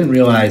it, but we didn't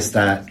realize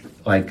that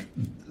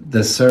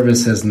the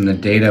services and the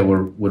data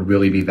would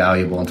really be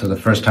valuable until the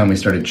first time we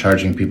started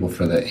charging people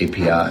for the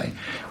API.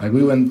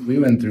 We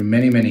went through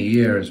many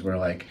years where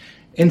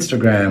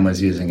Instagram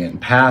was using it and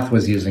Path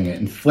was using it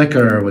and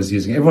Flickr was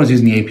using it. Everyone was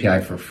using the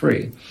API for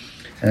free.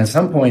 And at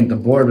some point the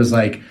board was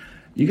like,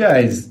 you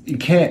guys, you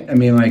can't,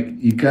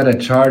 you got to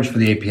charge for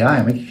the API.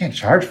 I'm like, you can't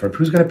charge for it.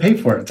 Who's going to pay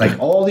for it? It's like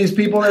all these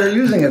people that are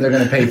using it, they're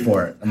going to pay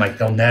for it. I'm like,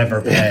 they'll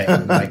never pay.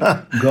 I'm like,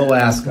 go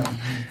ask them.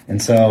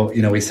 And so,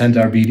 we sent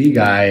our BD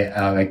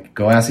guy,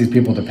 go ask these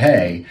people to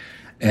pay.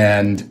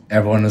 And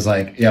everyone was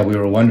like, yeah, we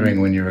were wondering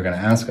when you were going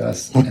to ask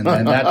us. And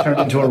then that turned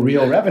into a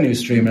real revenue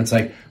stream. And it's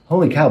like,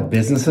 holy cow,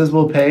 businesses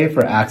will pay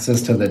for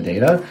access to the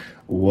data.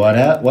 What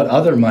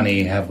other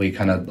money have we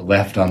kind of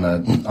left on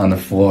the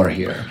floor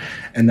here?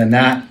 And then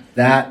that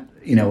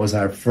was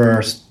our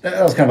first,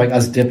 that was kind of like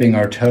us dipping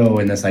our toe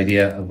in this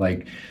idea of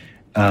we're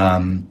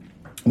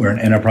an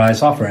enterprise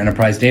software,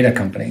 enterprise data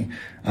company.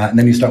 And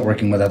then you start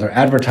working with other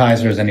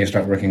advertisers, and you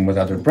start working with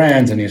other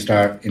brands, and you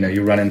start,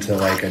 you run into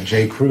a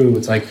J. Crew.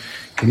 It's like,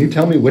 can you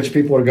tell me which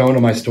people are going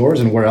to my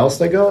stores and where else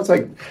they go? It's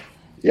like,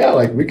 yeah,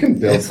 we can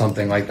build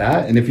something like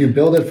that. And if you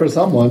build it for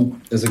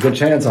someone, there's a good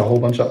chance a whole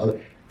bunch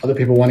of other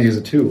people want to use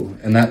it too.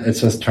 And that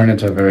it's just turned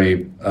into a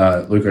very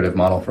lucrative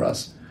model for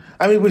us.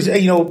 It was,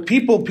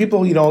 people,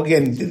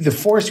 again, the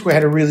Foursquare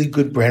had a really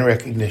good brand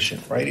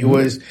recognition, right? It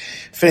was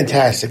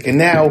fantastic. And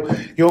now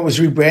you're almost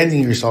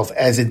rebranding yourself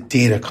as a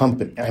data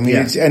company.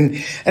 It's, and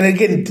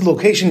again,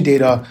 location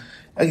data,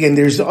 again,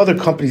 there's other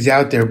companies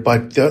out there,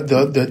 but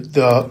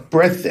the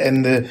breadth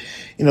and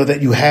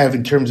that you have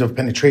in terms of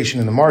penetration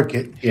in the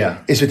market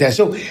is fantastic.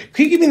 So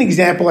can you give me an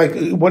example,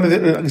 one of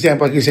the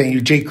example, like you're saying,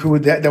 your J. Crew,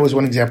 that was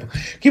one example.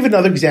 Give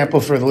another example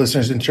for the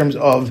listeners in terms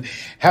of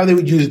how they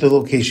would use the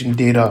location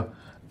data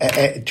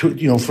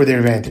for their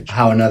advantage.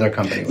 How another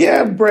company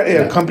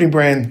would. Company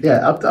brand.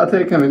 Yeah, I'll tell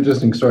you kind of an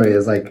interesting story.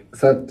 Is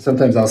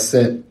sometimes I'll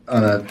sit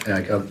on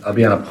I'll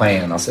be on a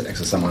plane and I'll sit next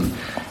to someone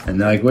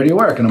and they're like, where do you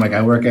work? And I'm like,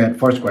 I work at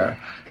Foursquare.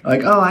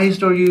 Like, oh, I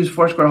used to use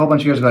Foursquare a whole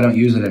bunch of years ago. I don't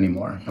use it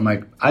anymore. I'm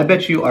like, I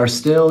bet you are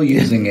still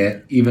using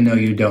it, even though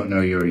you don't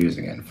know you were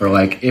using it. For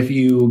like, if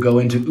you go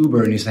into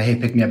Uber and you say, hey,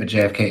 pick me up at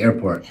JFK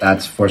Airport,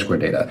 that's Foursquare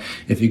data.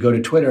 If you go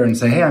to Twitter and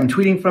say, hey, I'm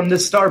tweeting from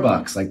this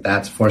Starbucks, like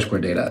that's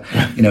Foursquare data.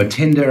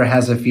 Tinder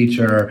has a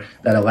feature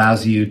that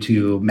allows you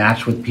to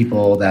match with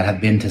people that have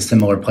been to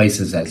similar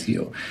places as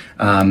you.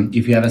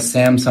 If you have a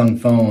Samsung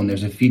phone,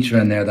 there's a feature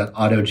in there that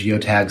auto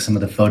geotags some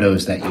of the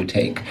photos that you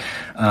take.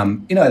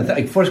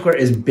 Like Foursquare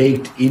is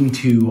baked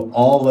into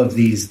all of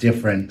these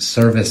different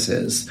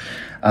services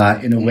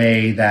in a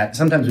way that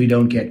sometimes we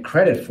don't get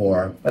credit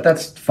for, but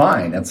that's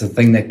fine. That's a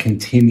thing that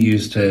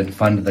continues to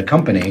fund the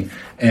company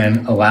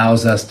and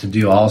allows us to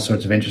do all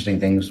sorts of interesting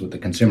things with the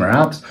consumer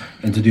apps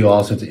and to do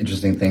all sorts of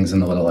interesting things in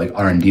the little like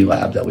R&D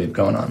lab that we've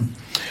going on.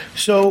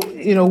 So,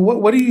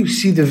 what do you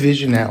see the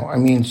vision now? I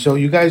mean, so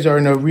you guys are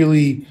in a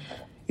really,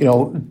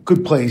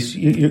 good place.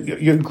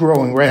 You're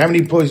growing, right? How many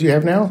employees do you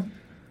have now?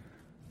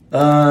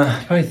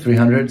 Probably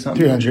 300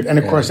 something. 300. And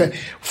of course,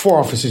 4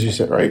 offices you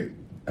said, right?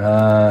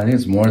 I think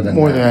it's more than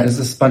that.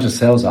 There's a bunch of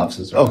sales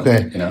offices. Around,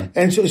 okay.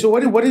 And so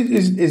what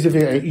is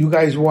it? You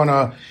guys want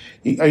to,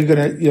 are you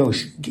going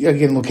to,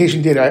 again,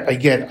 location data, I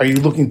get, are you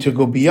looking to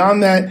go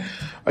beyond that?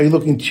 Are you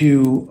looking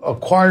to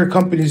acquire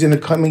companies in the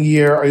coming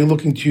year? Are you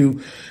looking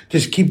to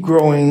just keep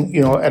growing,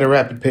 at a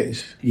rapid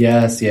pace?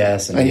 Yes,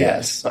 and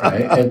yes.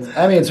 Right?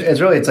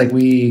 It's like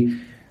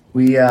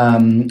we've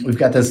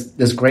got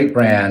this great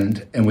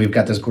brand and we've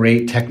got this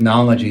great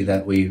technology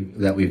that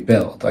we've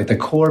built. Like the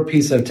core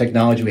piece of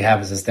technology we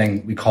have is this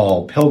thing we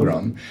call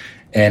Pilgrim,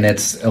 and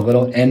it's a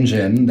little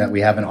engine that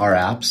we have in our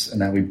apps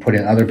and that we put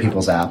in other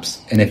people's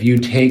apps. And if you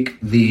take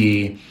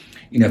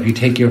if you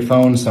take your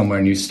phone somewhere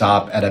and you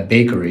stop at a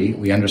bakery,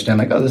 we understand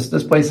like, oh,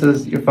 this place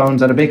is, your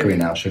phone's at a bakery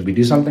now. Should we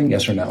do something?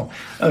 Yes or no?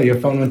 Oh, your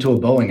phone went to a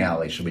bowling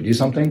alley. Should we do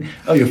something?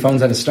 Oh, your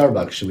phone's at a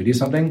Starbucks. Should we do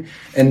something?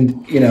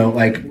 And,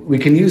 we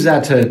can use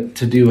that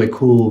to do a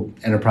cool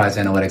enterprise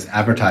analytics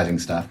advertising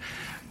stuff.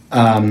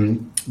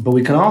 But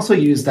we can also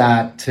use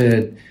that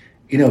to,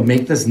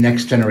 make this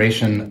next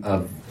generation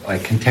of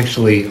like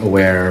contextually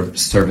aware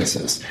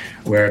services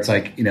where it's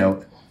like,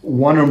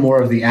 one or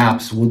more of the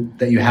apps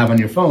that you have on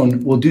your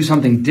phone will do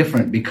something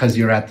different because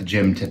you're at the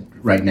gym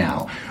right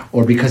now,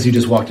 or because you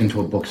just walked into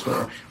a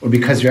bookstore, or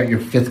because you're at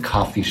your 5th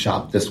coffee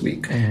shop this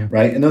week,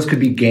 right? And those could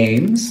be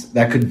games.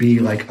 That could be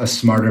like a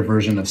smarter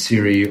version of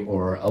Siri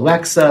or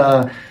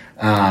Alexa.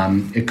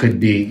 It could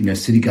be,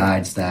 city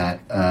guides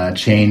that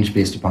change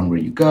based upon where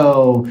you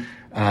go.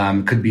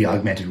 Could be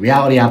augmented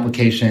reality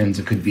applications.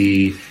 It could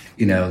be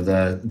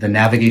the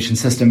navigation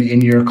system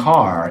in your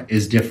car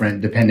is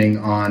different depending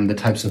on the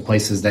types of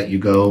places that you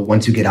go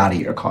once you get out of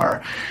your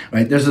car,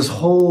 right? There's this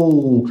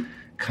whole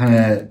kind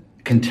of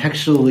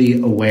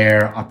contextually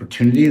aware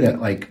opportunity that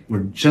like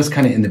we're just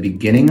kind of in the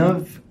beginning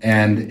of.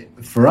 And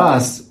for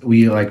us,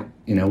 we look at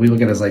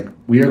it as like,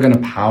 we are going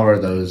to power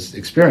those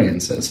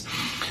experiences.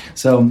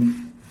 So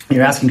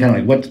you're asking kind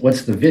of like,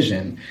 what's the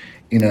vision?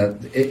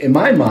 In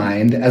my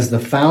mind, as the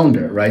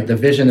founder, right, the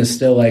vision is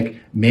still like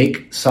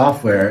make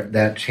software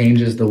that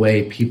changes the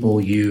way people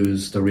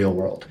use the real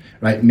world,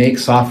 right? Make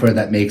software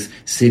that makes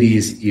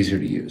cities easier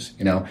to use.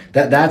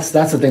 That's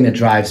the thing that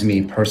drives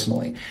me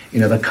personally.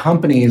 The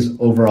company's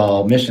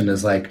overall mission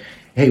is like,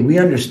 hey, we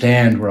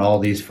understand where all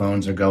these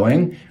phones are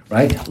going,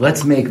 right?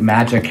 Let's make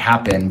magic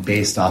happen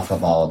based off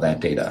of all of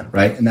that data,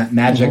 right? And that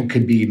magic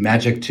could be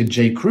magic to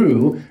J.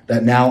 Crew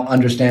that now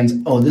understands,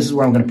 oh, this is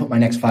where I'm going to put my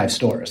next 5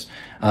 stores.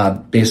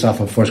 Based off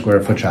of Foursquare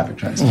foot traffic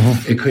trends.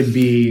 It could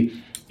be,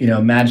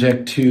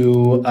 magic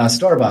to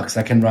Starbucks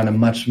that can run a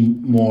much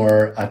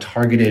more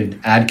targeted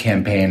ad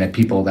campaign at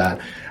people that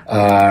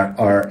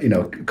are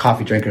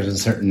coffee drinkers in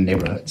certain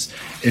neighborhoods.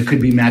 It could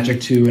be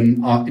magic to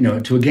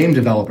to a game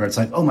developer. It's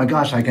like, oh my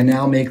gosh, I can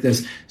now make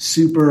this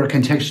super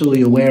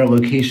contextually aware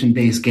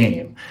location-based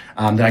game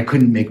that I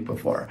couldn't make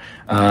before.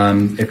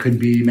 It could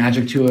be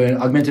magic to an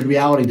augmented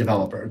reality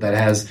developer that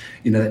has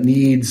that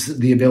needs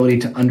the ability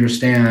to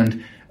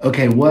understand,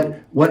 okay,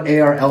 what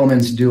AR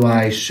elements do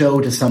I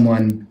show to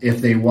someone if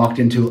they walked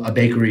into a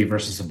bakery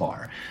versus a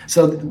bar?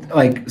 So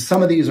like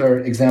some of these are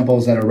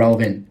examples that are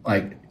relevant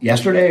like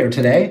yesterday or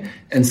today,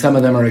 and some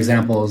of them are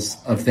examples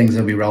of things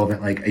that will be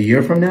relevant like a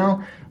year from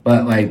now.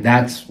 But like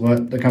that's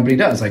what the company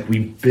does. Like we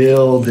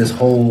build this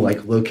whole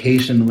like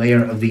location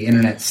layer of the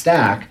internet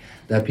stack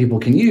that people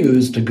can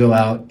use to go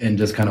out and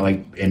just kind of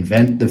like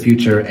invent the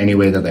future any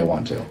way that they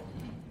want to.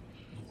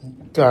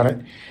 Got it.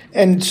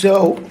 And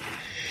so,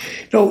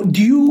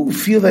 do you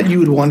feel that you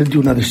would want to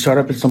do another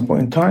startup at some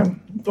point in time?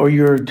 Or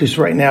you're just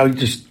right now,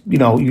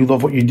 you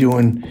love what you're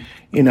doing,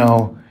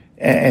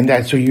 and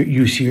that's where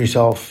you see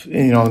yourself,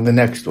 in the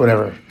next,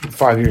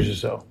 5 years or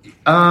so?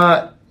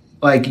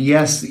 like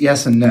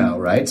yes and no,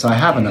 right? So I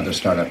have another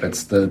startup.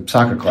 It's the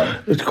soccer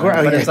club. It's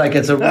correct, but yeah. it's like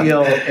it's a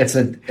real. It's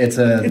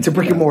a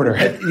brick and mortar.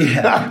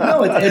 Yeah,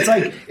 no, it's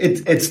like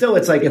it's still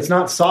it's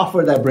not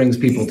software that brings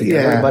people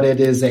together, but it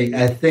is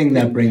a thing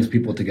that brings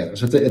people together.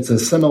 So it's a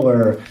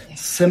similar,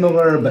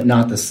 but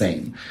not the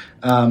same.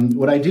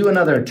 Would I do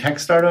another tech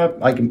startup?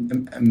 Like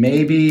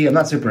maybe. I'm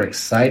not super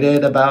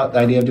excited about the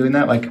idea of doing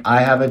that. Like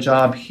I have a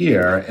job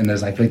here, and I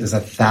feel like there's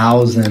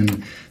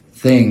 1,000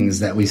 things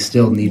that we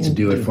still need to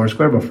do at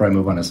Foursquare before I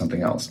move on to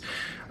something else.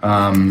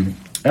 And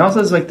also,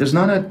 it's like there's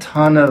not a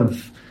ton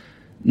of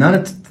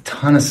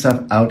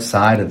stuff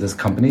outside of this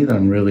company that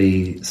I'm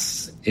really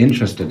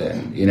interested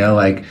in. You know,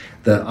 like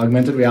the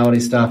augmented reality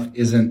stuff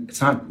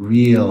it's not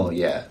real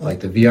yet. Like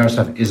the VR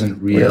stuff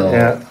isn't real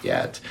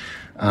yet.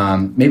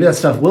 Maybe that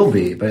stuff will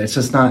be, but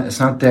it's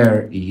not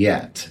there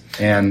yet.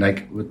 And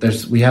like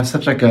we have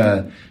such like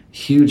a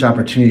huge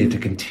opportunity to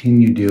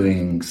continue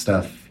doing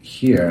stuff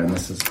here, and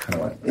this is kind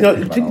of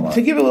what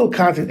to give a little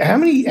context. How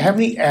many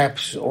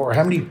apps or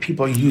how many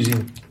people are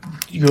using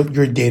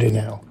your data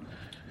now?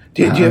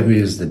 Do you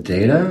use the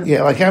data?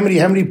 Yeah, like how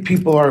many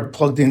people are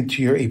plugged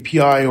into your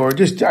API or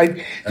just I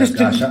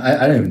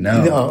don't even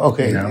know. No,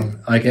 okay, you know,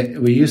 like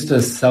we used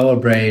to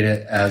celebrate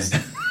it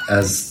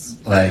as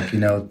like, you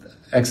know,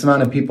 X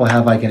amount of people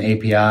have like an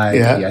API.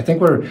 Yeah. I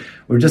think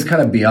we're just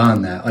kind of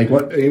beyond that. Like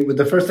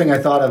the first thing I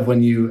thought of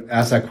when you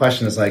asked that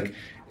question is like,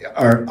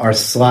 our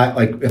slide,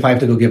 like if I have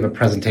to go give a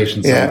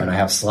presentation somewhere and I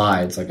have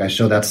slides, like I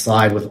show that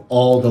slide with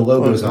all the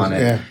logos on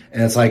it,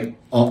 and it's like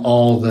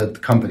all the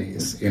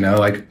companies, you know,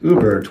 like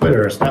Uber,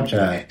 Twitter,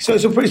 Snapchat. So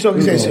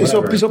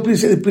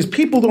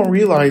people don't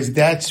realize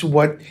that's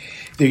what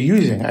they're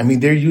using. I mean,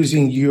 they're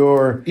using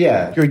your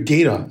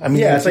data. I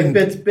mean, it's like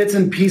bits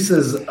and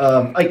pieces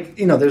of, like,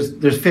 you know,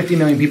 there's 50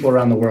 million people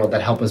around the world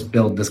that help us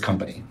build this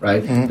company,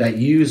 right? Mm-hmm. That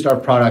used our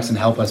products and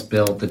help us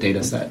build the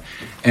data set.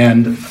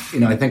 And, you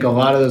know, I think a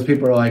lot of those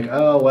people are like,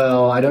 oh,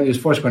 well, I don't use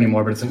Foursquare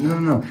anymore. But it's like,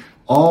 no.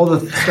 All the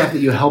stuff that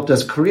you helped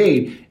us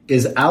create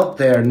is out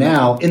there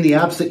now in the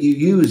apps that you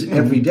use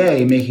every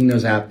day, making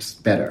those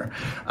apps better.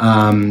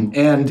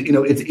 And, you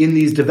know, it's in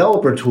these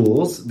developer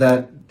tools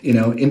that, you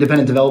know,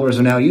 independent developers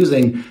are now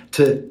using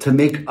to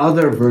make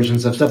other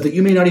versions of stuff that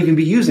you may not even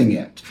be using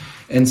yet.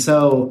 And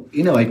so,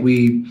 you know, like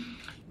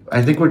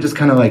I think we're just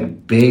kind of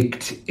like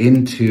baked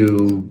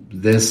into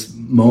this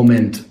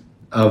moment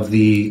of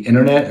the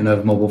internet and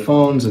of mobile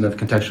phones and of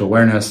contextual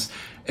awareness.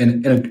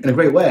 In a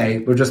great way,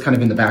 we're just kind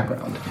of in the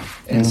background.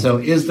 And so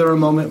is there a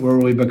moment where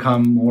we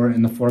become more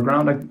in the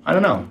foreground? I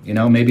don't know. You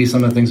know, maybe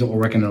some of the things that we're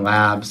working in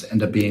labs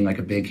end up being like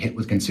a big hit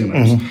with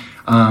consumers.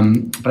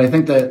 But I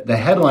think that the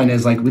headline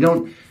is like, we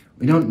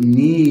don't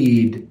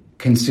need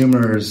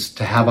consumers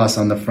to have us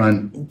on the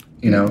front,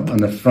 you know, on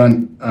the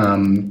front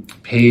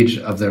page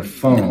of their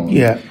phone.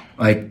 Yeah.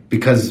 Like,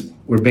 because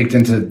we're baked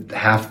into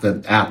half the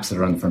apps that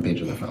are on the front page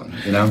of their phone,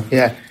 you know?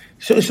 Yeah.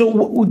 So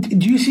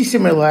do you see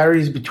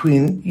similarities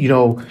between, you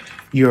know,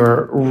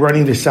 your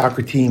running the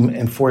soccer team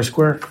and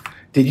Foursquare?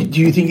 Do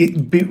you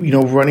think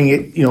running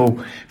it, you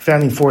know,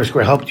 founding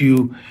Foursquare helped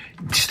you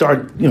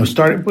start even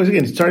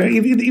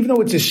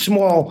though it's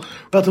a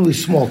relatively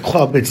small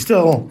club, it's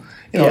still,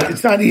 you know,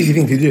 it's not an easy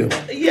thing to do.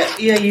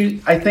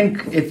 I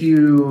think if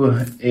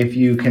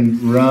you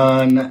can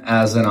run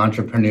as an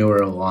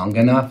entrepreneur long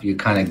enough, you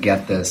kind of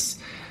get this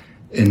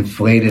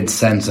inflated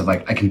sense of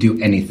like, I can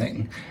do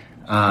anything.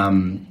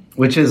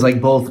 Which is like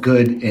both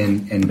good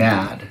and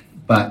bad.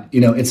 But,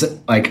 you know, it's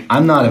like,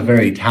 I'm not a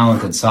very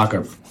talented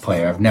soccer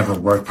player. I've never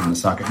worked in the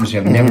soccer industry.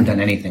 I've never done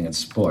anything in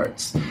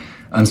sports.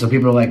 And so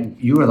people are like,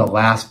 you are the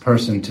last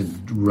person to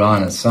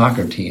run a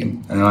soccer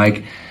team. And I'm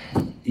like,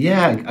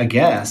 yeah, I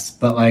guess.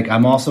 But like,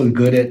 I'm also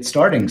good at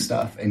starting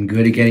stuff and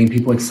good at getting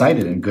people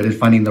excited and good at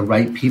finding the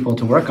right people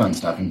to work on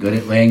stuff and good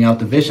at laying out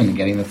the vision and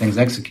getting the things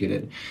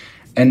executed.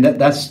 And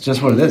that's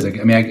just what it is. I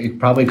mean, it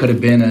probably could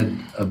have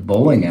been a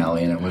bowling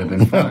alley and it would have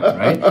been fun,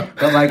 right?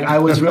 But like, I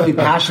was really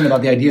passionate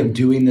about the idea of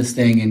doing this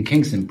thing in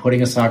Kingston,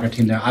 putting a soccer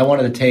team there. I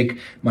wanted to take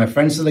my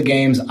friends to the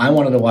games. I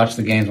wanted to watch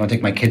the games. I want to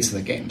take my kids to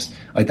the games.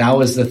 Like that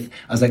was I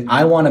was like,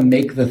 I want to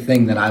make the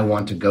thing that I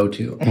want to go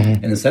to.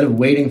 And instead of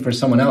waiting for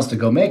someone else to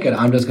go make it,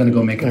 I'm just going to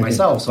go make it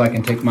myself so I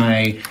can take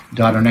my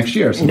daughter next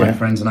year so my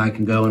friends and I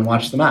can go and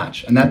watch the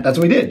match. And that's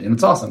what we did. And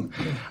it's awesome.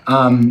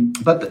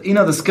 But you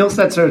know, the skill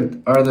sets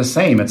are the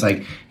same. It's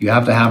like, you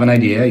have to have an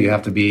idea. You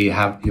have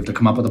to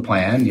come up with a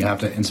plan. You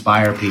have to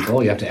inspire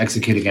people. You have to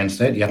execute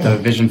against it. You have to have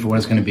a vision for what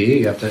it's going to be.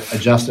 You have to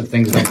adjust if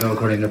things don't go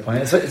according to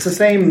plan. It's the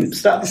same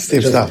stuff.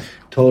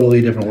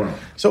 Totally different world.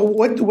 So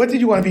what did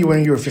you want to be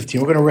when you were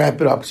 15? We're going to wrap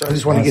it up. So I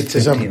just want to get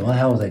to something. What the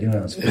hell was I doing when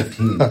I was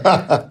 15?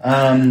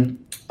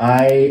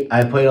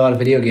 I played a lot of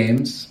video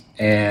games,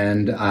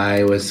 and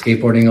I was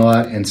skateboarding a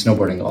lot and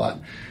snowboarding a lot.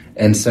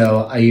 And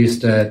so we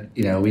used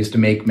to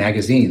make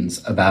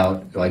magazines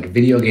about like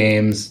video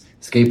games,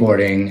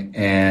 skateboarding,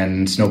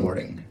 and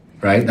snowboarding,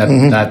 right?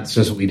 That's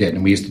just what we did.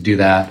 And we used to do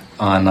that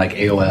on like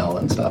AOL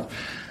and stuff.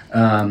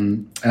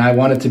 And I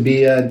wanted to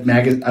be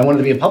I wanted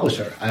to be a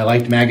publisher. I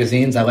liked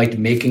magazines. I liked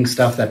making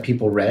stuff that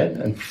people read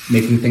and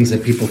making things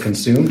that people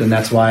consumed. And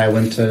that's why I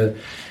went to,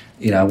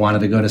 I wanted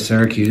to go to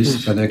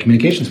Syracuse for their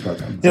communications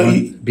program.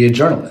 Be a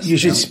journalist. You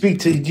should speak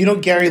to. Do you know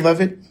Gary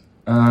Levitt?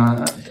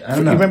 I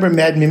don't know. You remember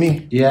Mad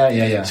Mimi?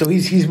 Yeah. So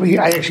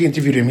I actually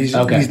interviewed him.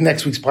 He's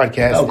next week's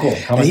podcast. Oh, cool.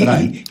 How much did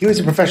I? He was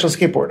a professional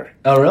skateboarder.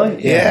 Oh,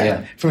 really?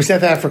 Yeah. From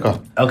South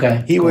Africa.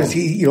 Okay. He was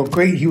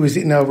great. He was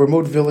in a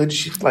remote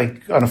village,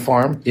 like on a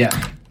farm. Yeah.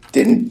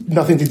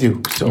 Nothing to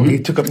do. So he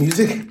took up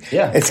music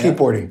and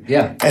skateboarding.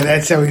 Yeah. And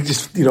that's how he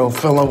just, fell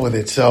in love with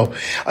it. So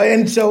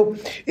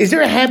is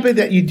there a habit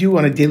that you do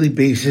on a daily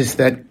basis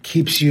that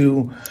keeps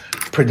you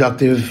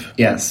productive?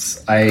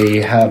 Yes. I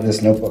have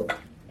this notebook.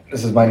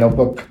 This is my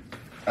notebook.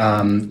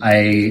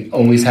 I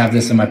always have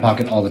this in my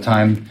pocket all the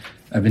time.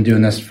 I've been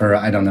doing this for,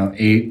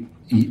 8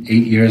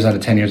 years out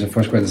of 10 years at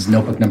Foursquare. This is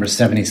notebook number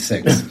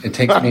 76. It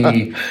takes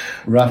me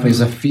roughly, it's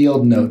a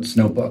field notes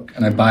notebook,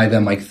 and I buy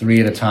them like 3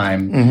 at a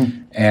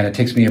time. And it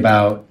takes me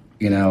about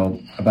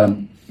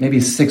maybe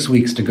 6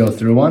 weeks to go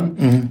through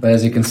one. But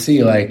as you can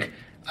see,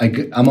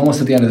 I'm almost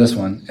at the end of this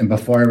one, and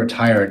before I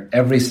retire,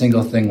 every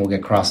single thing will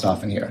get crossed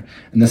off in here.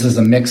 And this is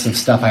a mix of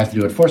stuff I have to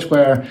do at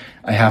Foursquare,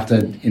 I have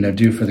to,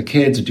 do for the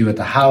kids, do at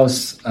the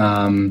house,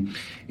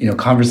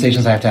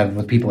 conversations I have to have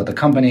with people at the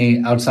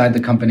company, outside the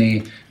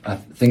company,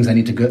 things I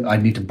need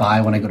to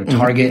buy when I go to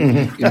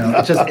Target.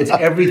 It's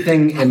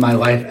everything in my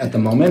life at the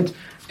moment,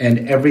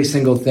 and every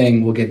single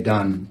thing will get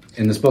done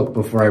in this book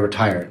before I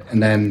retire.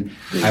 And then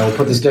I will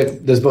put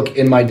this book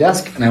in my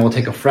desk, and I will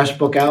take a fresh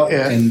book out,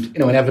 and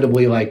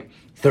inevitably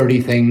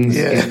 30 things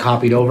get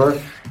copied over,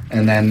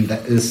 and then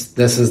this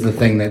is the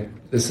thing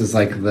this is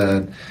like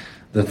the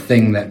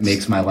thing that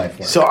makes my life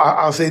work. So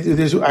I'll say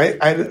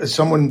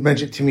someone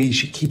mentioned to me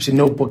she keeps a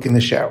notebook in the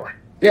shower.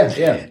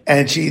 Yeah.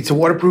 And it's a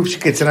waterproof. She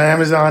gets it on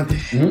Amazon,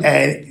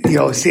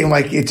 and saying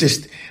I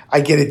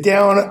get it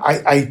down.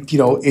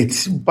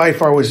 It's by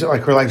far was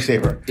like her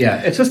lifesaver.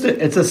 Yeah, it's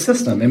a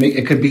system. I mean,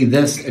 it could be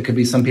this. It could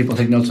be some people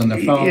take notes on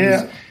their phones.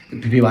 Yeah.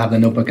 People have the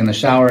notebook in the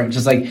shower.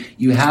 It's just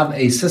you have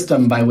a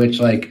system by which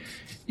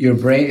your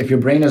brain, if your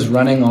brain is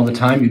running all the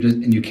time,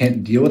 you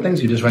can't deal with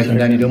things, you just write them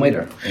down. You do them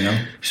later.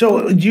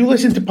 So, do you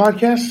listen to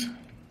podcasts?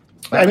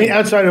 I mean,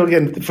 outside of,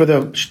 again, for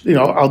the,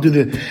 I'll do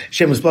the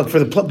shameless plug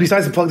for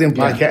besides the Plugged In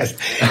podcast.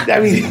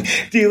 I mean,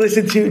 do you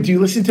listen to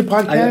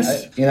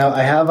podcasts?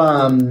 I have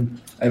a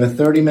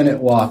 30-minute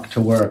walk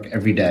to work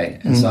every day,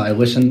 and so I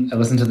listen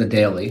to The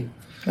Daily.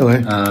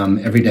 Okay.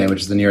 Every day, which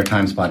is the New York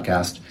Times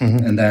podcast,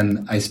 and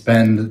then I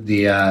try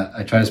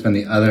to spend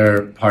the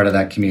other part of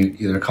that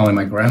commute either calling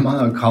my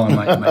grandma or calling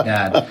my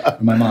dad or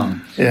my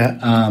mom. Yeah.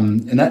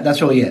 And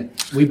that's really it.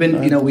 We've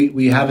been,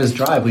 we have this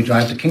drive. We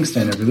drive to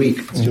Kingston every week.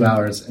 It's 2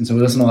 hours, and so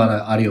we listen to a lot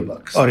of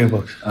audiobooks.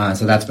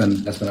 So that's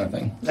been our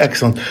thing.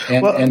 Excellent.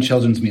 And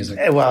children's music.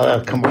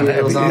 Well, come on,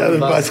 Wheels on the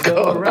bus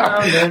go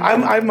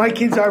around. My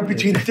kids are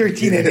between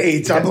 13 and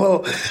 8,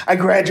 so I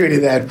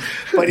graduated that.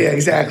 But yeah,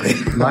 exactly.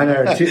 Mine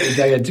are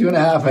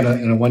 2.5 and a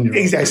 1-year-old.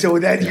 Exactly. So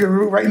with that,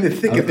 you're right in the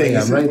thick of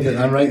things.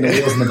 Yeah, I'm right in the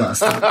wheels in the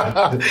bus.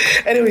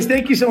 Anyways,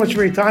 thank you so much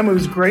for your time. It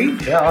was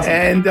great. Yeah, awesome.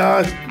 And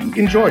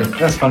enjoy.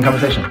 That's a fun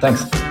conversation.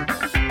 Thanks.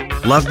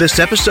 Love this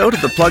episode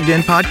of the Plugged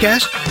In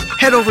podcast?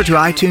 Head over to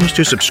iTunes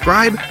to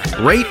subscribe,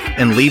 rate,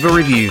 and leave a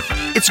review.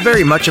 It's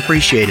very much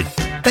appreciated.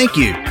 Thank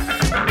you.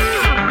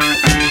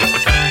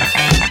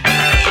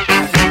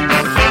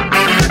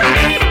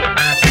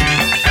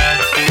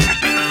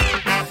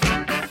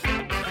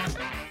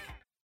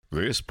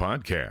 This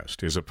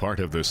podcast is a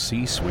part of the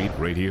C-Suite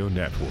Radio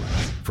Network.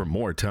 For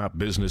more top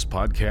business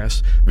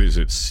podcasts,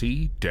 visit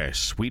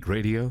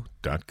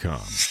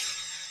c-suiteradio.com.